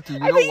best not to. You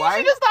know why?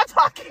 You should just stop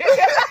talking.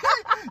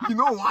 You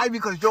know why?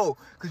 Because yo,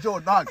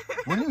 dog,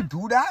 when you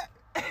do that,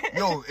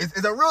 yo,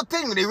 it's a real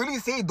thing. They really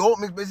say don't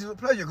mix business with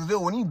pleasure. Because yo,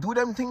 when you do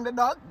them thing, the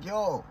dog,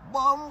 yo,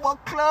 bumba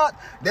clot,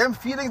 them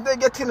feelings they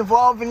get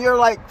involved, and you're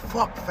like,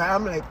 fuck,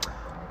 fam, like,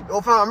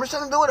 yo, fam, I'm just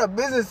trying to do with a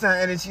business,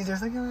 and then she's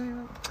just like,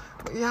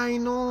 yeah, I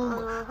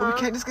know, but we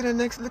can't just get a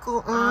next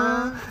little,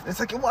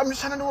 It's like, yo, I'm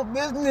just trying to do a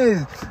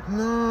business.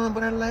 No,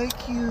 but I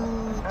like you.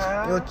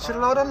 Yo,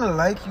 chill out on the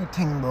like you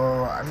thing,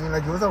 bro. I mean,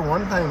 like, it was a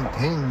one-time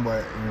thing,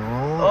 but, you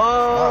know.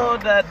 Oh,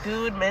 that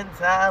dude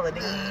mentality.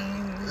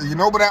 You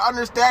know, but I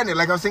understand it.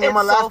 Like I was saying in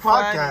my last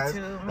podcast,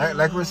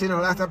 like we were saying in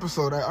the last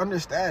episode, I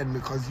understand,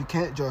 because you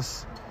can't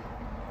just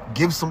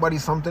give somebody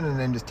something and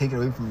then just take it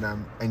away from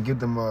them and give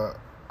them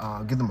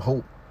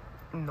hope.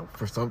 Nope.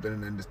 For something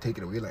and then just take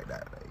it away like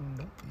that. Like,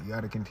 nope. You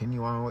gotta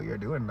continue on what you're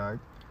doing, dog.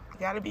 You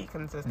gotta be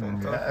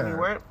consistent. Yeah. So if we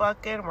weren't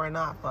fucking, we're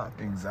not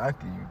fucking.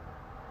 Exactly.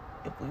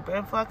 If we've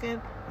been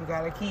fucking, we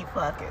gotta keep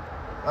fucking.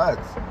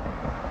 Facts.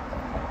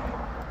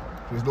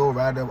 There's no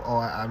random,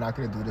 I'm not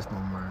gonna do this no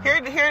more.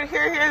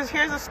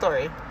 Here's a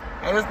story.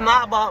 And it's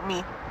not about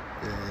me.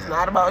 Yeah. It's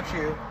not about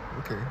you.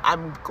 Okay.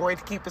 I'm going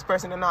to keep this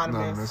person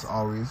anonymous.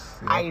 Always.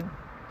 Yeah. I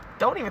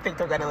don't even think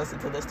they're gonna listen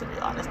to this, to be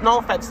honest. No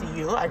offense to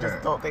you. I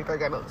just don't think they're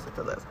gonna listen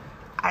to this.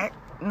 I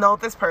know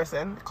this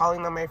person.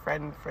 Calling them my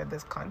friend for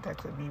this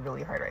context would be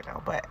really hard right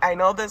now. But I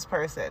know this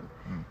person.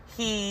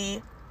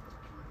 He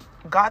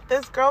got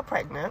this girl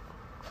pregnant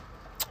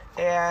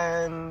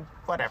and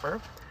whatever.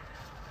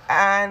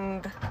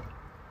 And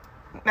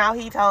now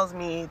he tells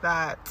me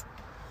that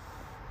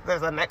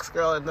there's a next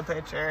girl in the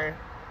picture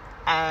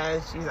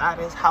and she's at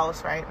his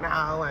house right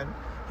now and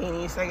he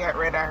needs to get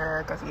rid of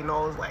her because he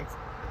knows, like,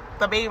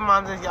 the baby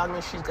mom's as young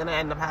and she's gonna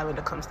end up having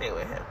to come stay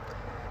with him.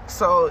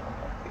 So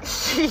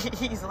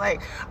he's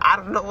like, I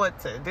don't know what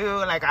to do.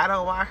 Like, I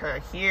don't want her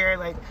here.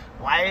 Like,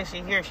 why is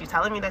she here? She's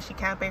telling me that she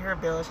can't pay her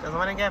bills. She doesn't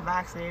want to get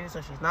vaccinated, so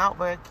she's not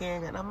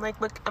working. And I'm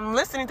like, look, I'm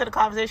listening to the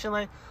conversation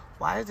like,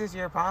 why is this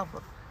your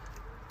problem?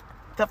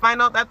 To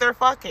find out that they're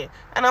fucking.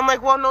 And I'm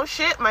like, well, no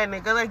shit, my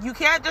nigga. Like, you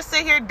can't just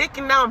sit here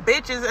dicking down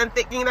bitches and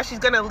thinking that she's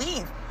gonna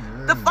leave.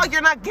 The fuck,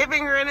 you're not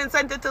giving her an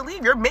incentive to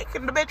leave. You're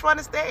making the bitch want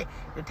to stay.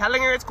 You're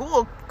telling her it's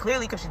cool,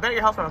 clearly, because she's been at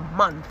your house for a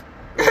month.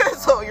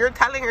 So you're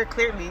telling her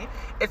clearly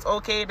it's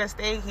okay to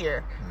stay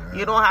here.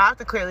 You don't have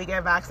to clearly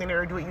get vaccinated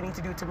or do what you need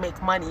to do to make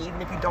money,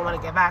 even if you don't want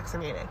to get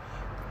vaccinated.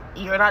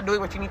 You're not doing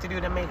what you need to do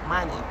to make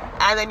money.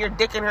 And then you're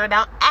dicking her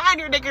down, and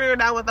you're dicking her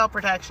down without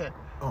protection.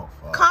 Oh,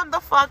 fuck. Come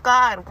the fuck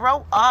on.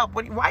 Grow up.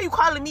 Why are you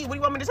calling me? What do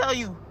you want me to tell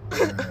you?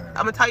 I'm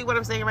gonna tell you what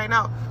I'm saying right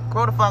now.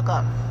 Grow the fuck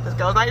up. This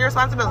girl's not your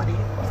responsibility.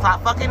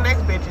 Stop fucking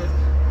next bitches.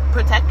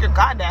 Protect your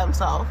goddamn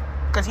self.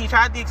 Because he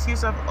tried the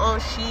excuse of,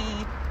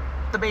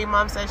 the baby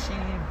mom says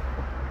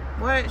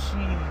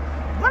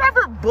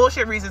whatever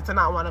bullshit reason to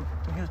not want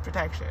to use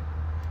protection.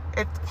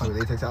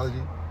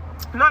 Latexology?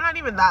 No, not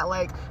even that.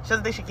 Like, she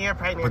doesn't think she can get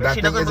pregnant. But that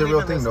she thing doesn't is a believe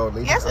real in thing, this. though.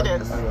 Yes, it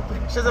is.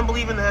 She doesn't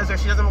believe in this, or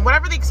she doesn't.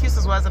 Whatever the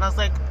excuses was, and I was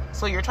like,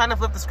 so you're trying to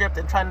flip the script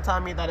and trying to tell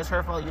me that it's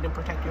her fault you didn't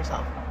protect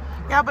yourself.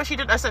 Yeah, but she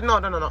did. I said,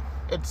 no.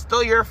 It's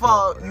still your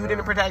fault. You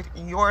didn't protect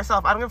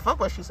yourself. I don't give a fuck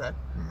what she said.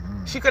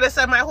 Mm-hmm. She could have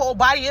said, my whole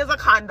body is a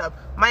condom.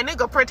 My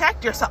nigga,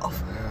 protect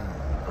yourself.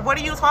 Yeah. What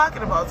are you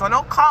talking about? So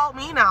don't call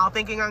me now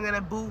thinking I'm going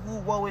to boo-hoo,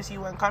 woe is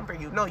you, and comfort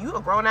you. No, you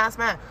a grown-ass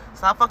man.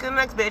 Stop fucking the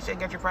next bitch and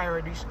get your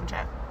priorities in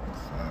check.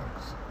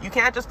 Sucks. You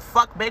can't just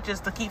fuck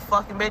bitches to keep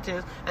fucking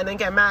bitches and then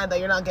get mad that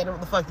you're not getting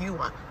what the fuck you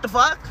want. The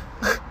fuck?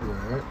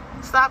 Right.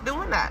 Stop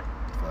doing that.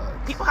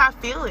 Sucks. People have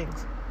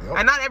feelings. Yep.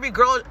 And not every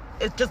girl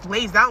it just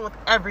lays down with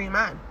every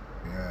man.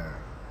 Yeah.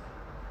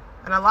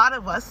 And a lot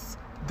of us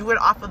do it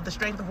off of the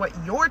strength of what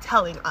you're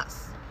telling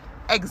us.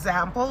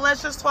 Example,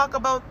 let's just talk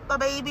about the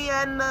baby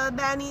and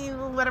Danny,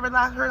 whatever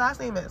her last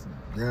name is.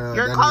 Yeah,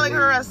 you're calling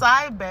her a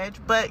side bitch,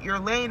 but you're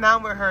laying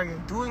down with her. You're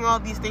doing all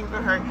these things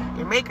with her.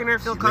 You're making her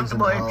feel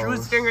comfortable. And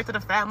Drew's her to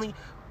the family,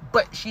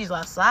 but she's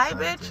a side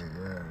bitch.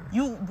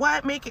 Yeah.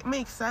 What make it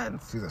make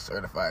sense? She's a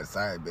certified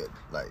side bitch.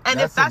 Like, and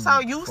if that's how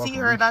you see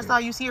her, that's how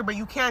you see her. But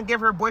you can't give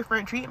her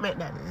boyfriend treatment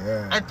then,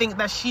 and think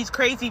that she's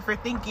crazy for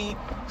thinking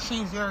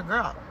she's your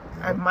girl.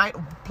 Yeah.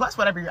 And plus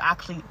whatever you're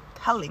actually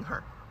telling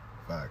her.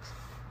 Facts.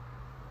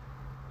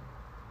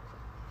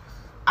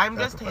 I'm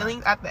just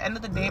telling. At the end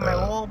of the day, my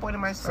whole point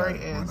of my story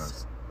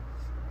is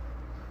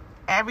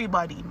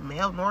everybody,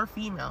 male nor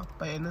female,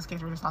 but in this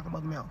case, we're just talking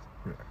about the males,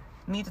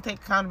 need to take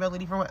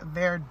accountability for what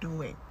they're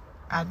doing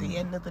at the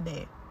end of the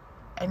day.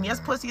 And yes,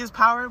 pussy is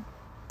power,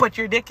 but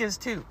your dick is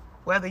too,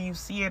 whether you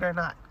see it or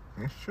not.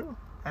 It's true.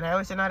 And I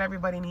always say not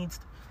everybody needs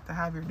to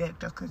have your dick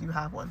just because you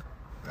have one.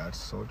 That's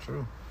so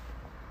true.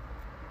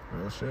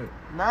 Real shit.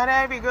 Not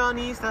every girl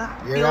needs to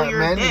feel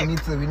your dick.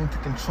 We need to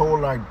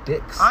control our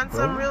dicks on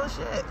some real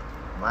shit.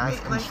 Right?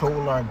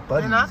 Control our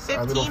buddies. We're not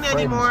 15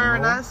 anymore. We're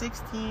not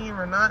 16.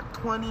 We're not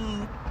 20.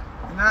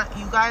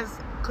 You guys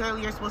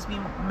clearly are supposed to be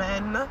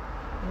men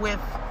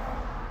with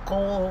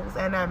goals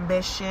and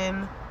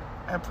ambition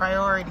and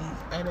priorities.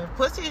 And if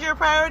pussy is your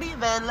priority,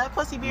 then let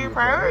pussy be your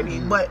priority.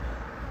 But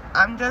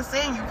I'm just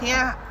saying, you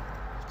can't,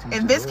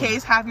 in this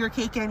case, have your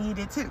cake and eat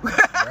it too.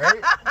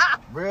 Right?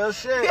 Real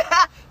shit.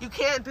 Yeah, you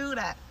can't do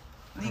that.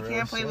 You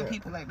can't play with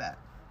people like that.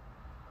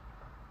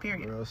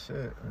 Period. Real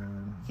shit,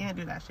 man. You can't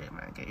do that shit,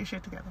 man. Get your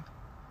shit together.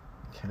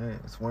 You can't.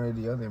 It's one or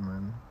the other,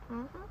 man.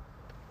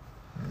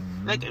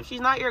 Like, if she's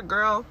not your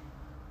girl,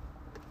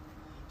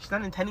 she's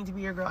not intending to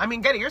be your girl. I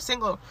mean, get it. You're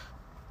single.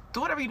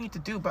 Do whatever you need to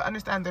do, but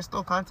understand there's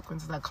still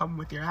consequences that come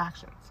with your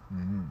actions.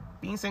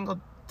 Being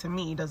single, to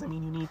me, doesn't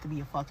mean you need to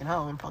be a fucking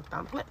hoe and fuck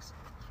down the place.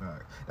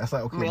 Right. That's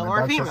like, okay, male my or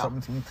dad female. said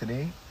something to me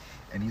today,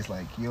 and he's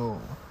like, yo,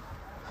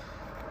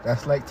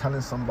 that's like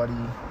telling somebody,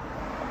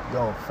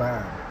 yo,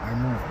 fam, I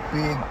move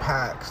big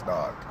packs,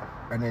 dog.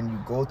 And then you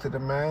go to the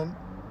man,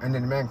 and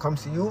then the man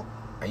comes to you,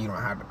 and you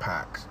don't have the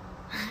packs.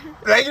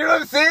 Like, you know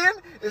what I'm saying?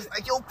 It's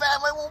like, yo,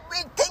 fam, I move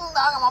big thing,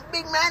 dog. I'm a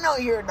big man out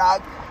here,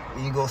 dog.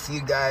 And you go see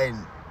a guy,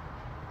 and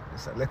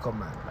it's a little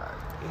man, dog.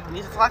 You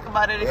need to talk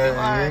about it if you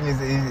are.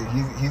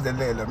 He's the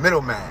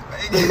middle man.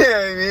 You know what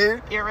I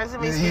mean? Your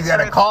resume speaks for itself. You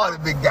gotta call the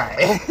big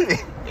guy.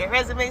 Your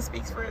resume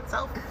speaks for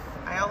itself.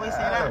 I always say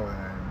that.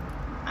 Man.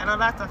 I know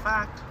that's a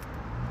fact.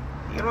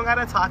 You don't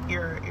gotta talk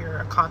your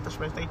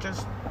accomplishments. They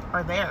just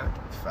are there.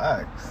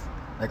 Facts.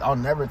 Like, I'll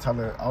never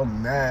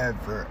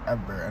ever,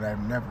 and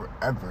I've never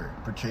ever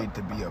portrayed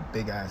to be a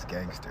big ass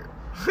gangster.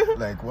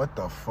 Like, what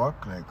the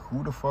fuck? Like,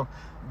 who the fuck?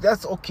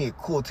 That's okay,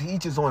 cool. To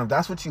each his own. If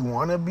that's what you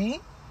wanna be,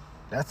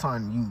 that's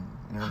on you. You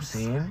know what I'm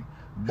saying?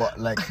 But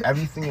like,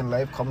 everything in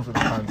life comes with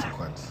a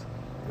consequence.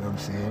 You know what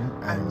I'm saying?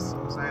 And I'm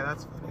so sorry.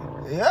 That's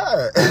funny.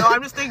 Yeah. No,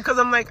 I'm just thinking because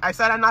I'm like, I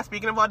said I'm not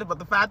speaking about it, but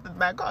the fact that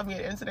man called me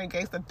an internet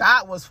gangster,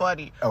 that was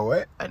funny. Oh,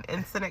 what?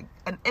 Internet.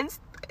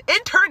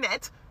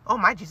 Oh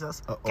my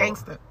Jesus,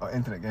 gangster.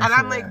 Internet gangster. And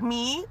I'm like,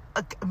 me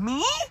a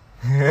gangster?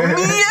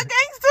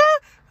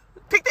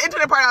 Take the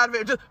internet part out of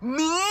it. Just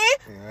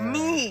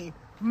me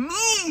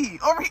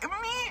over here,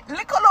 me,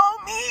 Nicolo,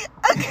 me.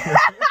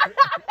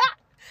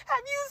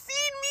 Have you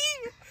seen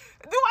me?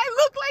 Do I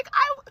look like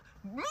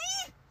me?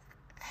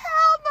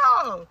 Hell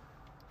no.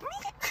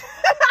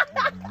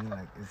 Me.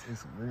 Like,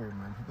 it's weird,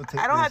 man.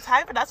 I don't have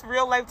time for that's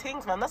real life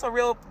things, man. That's a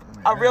real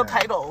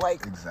title.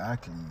 Like,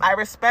 exactly. I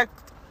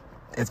respect.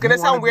 It's gonna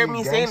sound weird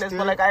me saying this,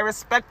 but like, I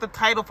respect the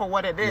title for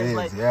what it is.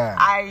 Like,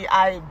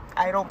 I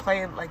don't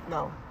play it like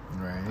no.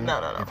 Right.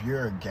 No. If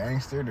you're a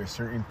gangster, there's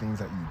certain things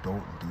that you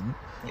don't do,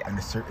 and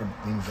there's certain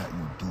things that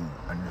you do,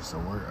 and there's a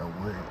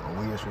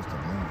way you're supposed to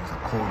move. There's a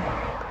code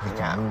you're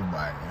supposed to move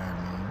by. You know what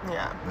I mean?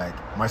 Yeah.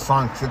 Like, my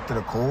song "Stick to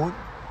the Code."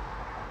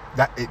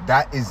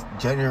 That is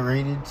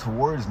generated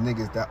towards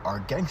niggas that are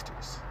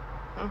gangsters.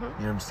 You know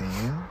what I'm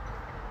saying?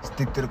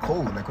 Stick to the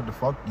code. Like, what the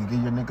fuck? You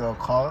give your nigga a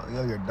call?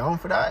 Yo, you're down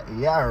for that?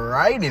 Yeah,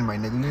 right in, my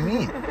nigga. You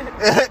mean?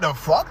 The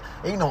fuck?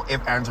 Ain't no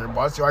if, answer,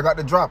 boss. Yo, I got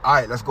the drop. All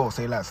right, let's go.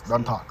 Say less.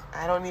 Done talk.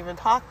 I don't even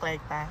talk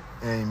like that.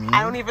 You know what I mean?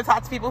 I don't even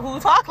talk to people who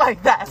talk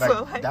like that. Like,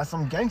 So like, that's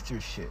some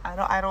gangster shit. I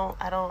don't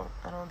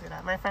do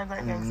that. My friends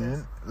aren't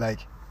gangsters.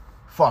 Like,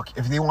 fuck,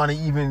 if they want to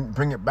even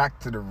bring it back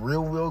to the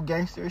real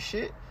gangster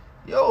shit,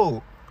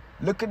 yo,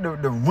 look at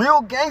the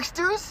real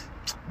gangsters.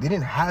 They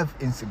didn't have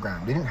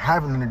Instagram. They didn't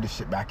have none of this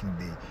shit back in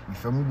the day. You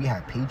feel me? We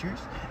had pagers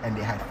and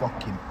they had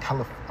fucking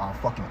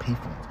fucking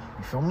payphones.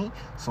 You feel me?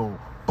 So,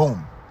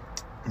 boom.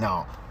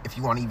 Now, if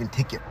you want to even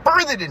take it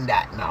further than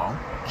that now,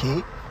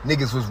 okay?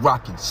 Niggas was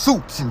rocking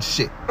suits and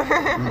shit.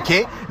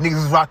 Okay? Niggas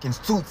was rocking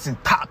suits and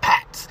top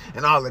hats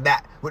and all of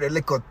that with a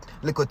little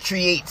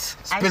 3/8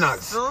 spinners. I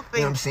still think you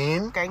know what I'm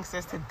saying?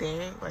 gangsters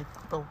today, like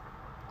the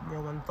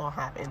real ones, don't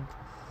have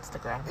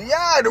Instagram.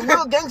 Yeah, the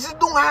real gangsters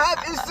don't have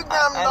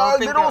Instagram, dog.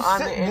 They don't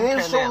sit, they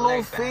ain't show no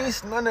like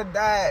face, none of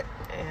that.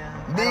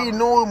 Yeah. They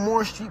know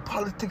more street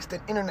politics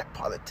than internet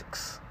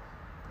politics.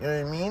 You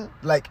know what I mean?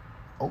 Like,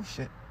 oh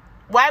shit.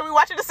 Why are we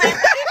watching the same thing?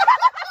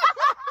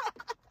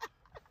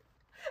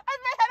 In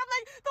my head, I'm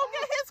like, don't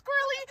get hit,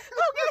 squirrely.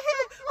 Don't get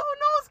hit. Oh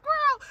no,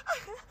 squirrel.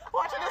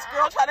 Watching this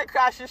girl try to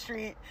crash the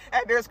street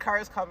and there's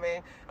cars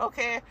coming.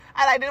 Okay? And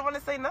I didn't want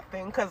to say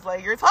nothing because,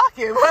 like, you're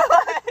talking.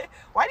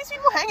 Why are these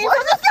people hanging from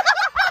the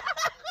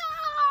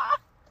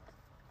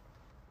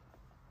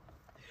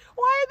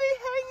Why are they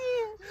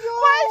hanging? Yo.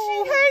 Why is she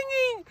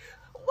hanging?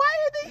 Why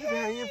are they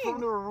Hanging from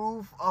the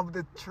roof of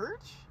the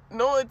church?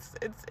 No, it's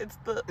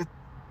the...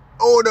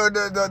 Oh,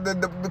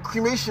 the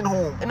cremation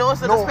home. No, it's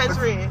the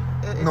dispensary.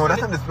 No,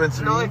 that's not a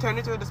dispensary. No, it turned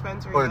into a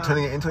dispensary. Oh, they're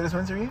turning it into a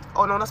dispensary?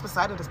 Oh, no, that's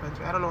beside a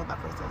dispensary. I don't know what that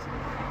place is.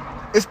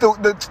 It's the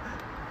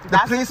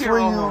That's place the where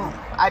funeral you... home.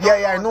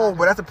 I know,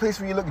 but that's the place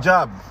where you look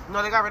job.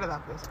 No, they got rid of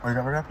that place. Oh, you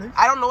got rid of that place?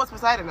 I don't know what's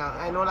beside it now.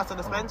 I know that's a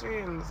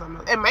dispensary and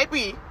some... It might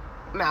be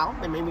now.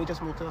 They made me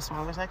just move to a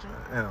smaller section.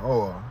 Yeah,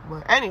 oh.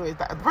 But anyways,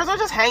 the person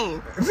was just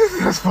hanging.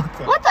 That's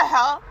fucked up. What the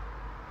hell?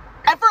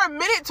 And for a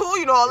minute too,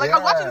 you know, like I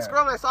was watching the Yeah.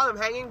 squirrel and I saw them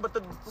hanging, but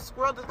the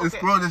squirrel just... The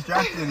squirrel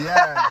distracted,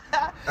 yeah.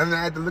 And then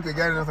I had to look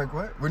again and I was like,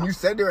 what? When you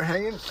said they were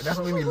hanging, that's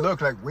what made me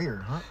look like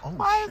weird, huh? Oh,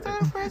 Why shit. is there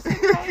a person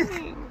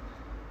hanging?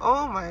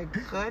 Oh my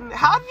goodness.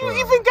 How did you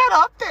even get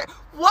up there?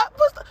 What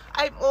was the...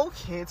 I'm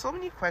okay. So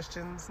many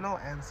questions, no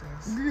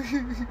answers.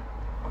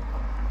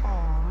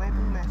 Oh, maybe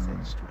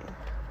messaged me.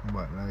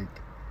 But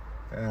like,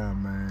 yeah,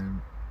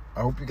 man.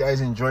 I hope you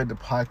guys enjoyed the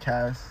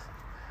podcast.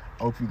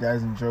 I hope you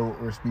guys enjoy what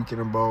we're speaking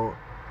about.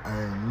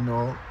 And, you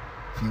know,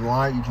 if you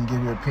want, you can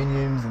give your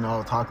opinions and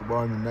I'll talk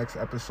about it in the next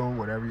episode,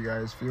 whatever you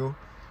guys feel.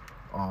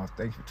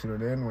 Thanks for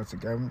tuning in. Once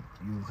again,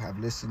 you have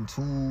listened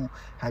to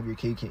Have Your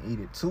Cake and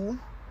Eat It Too.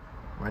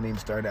 My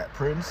name's Stardat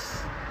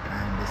Prince.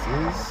 And this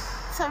is...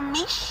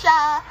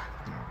 Tameesia.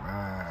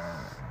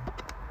 Alright.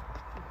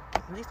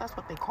 At least that's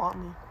what they call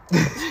me.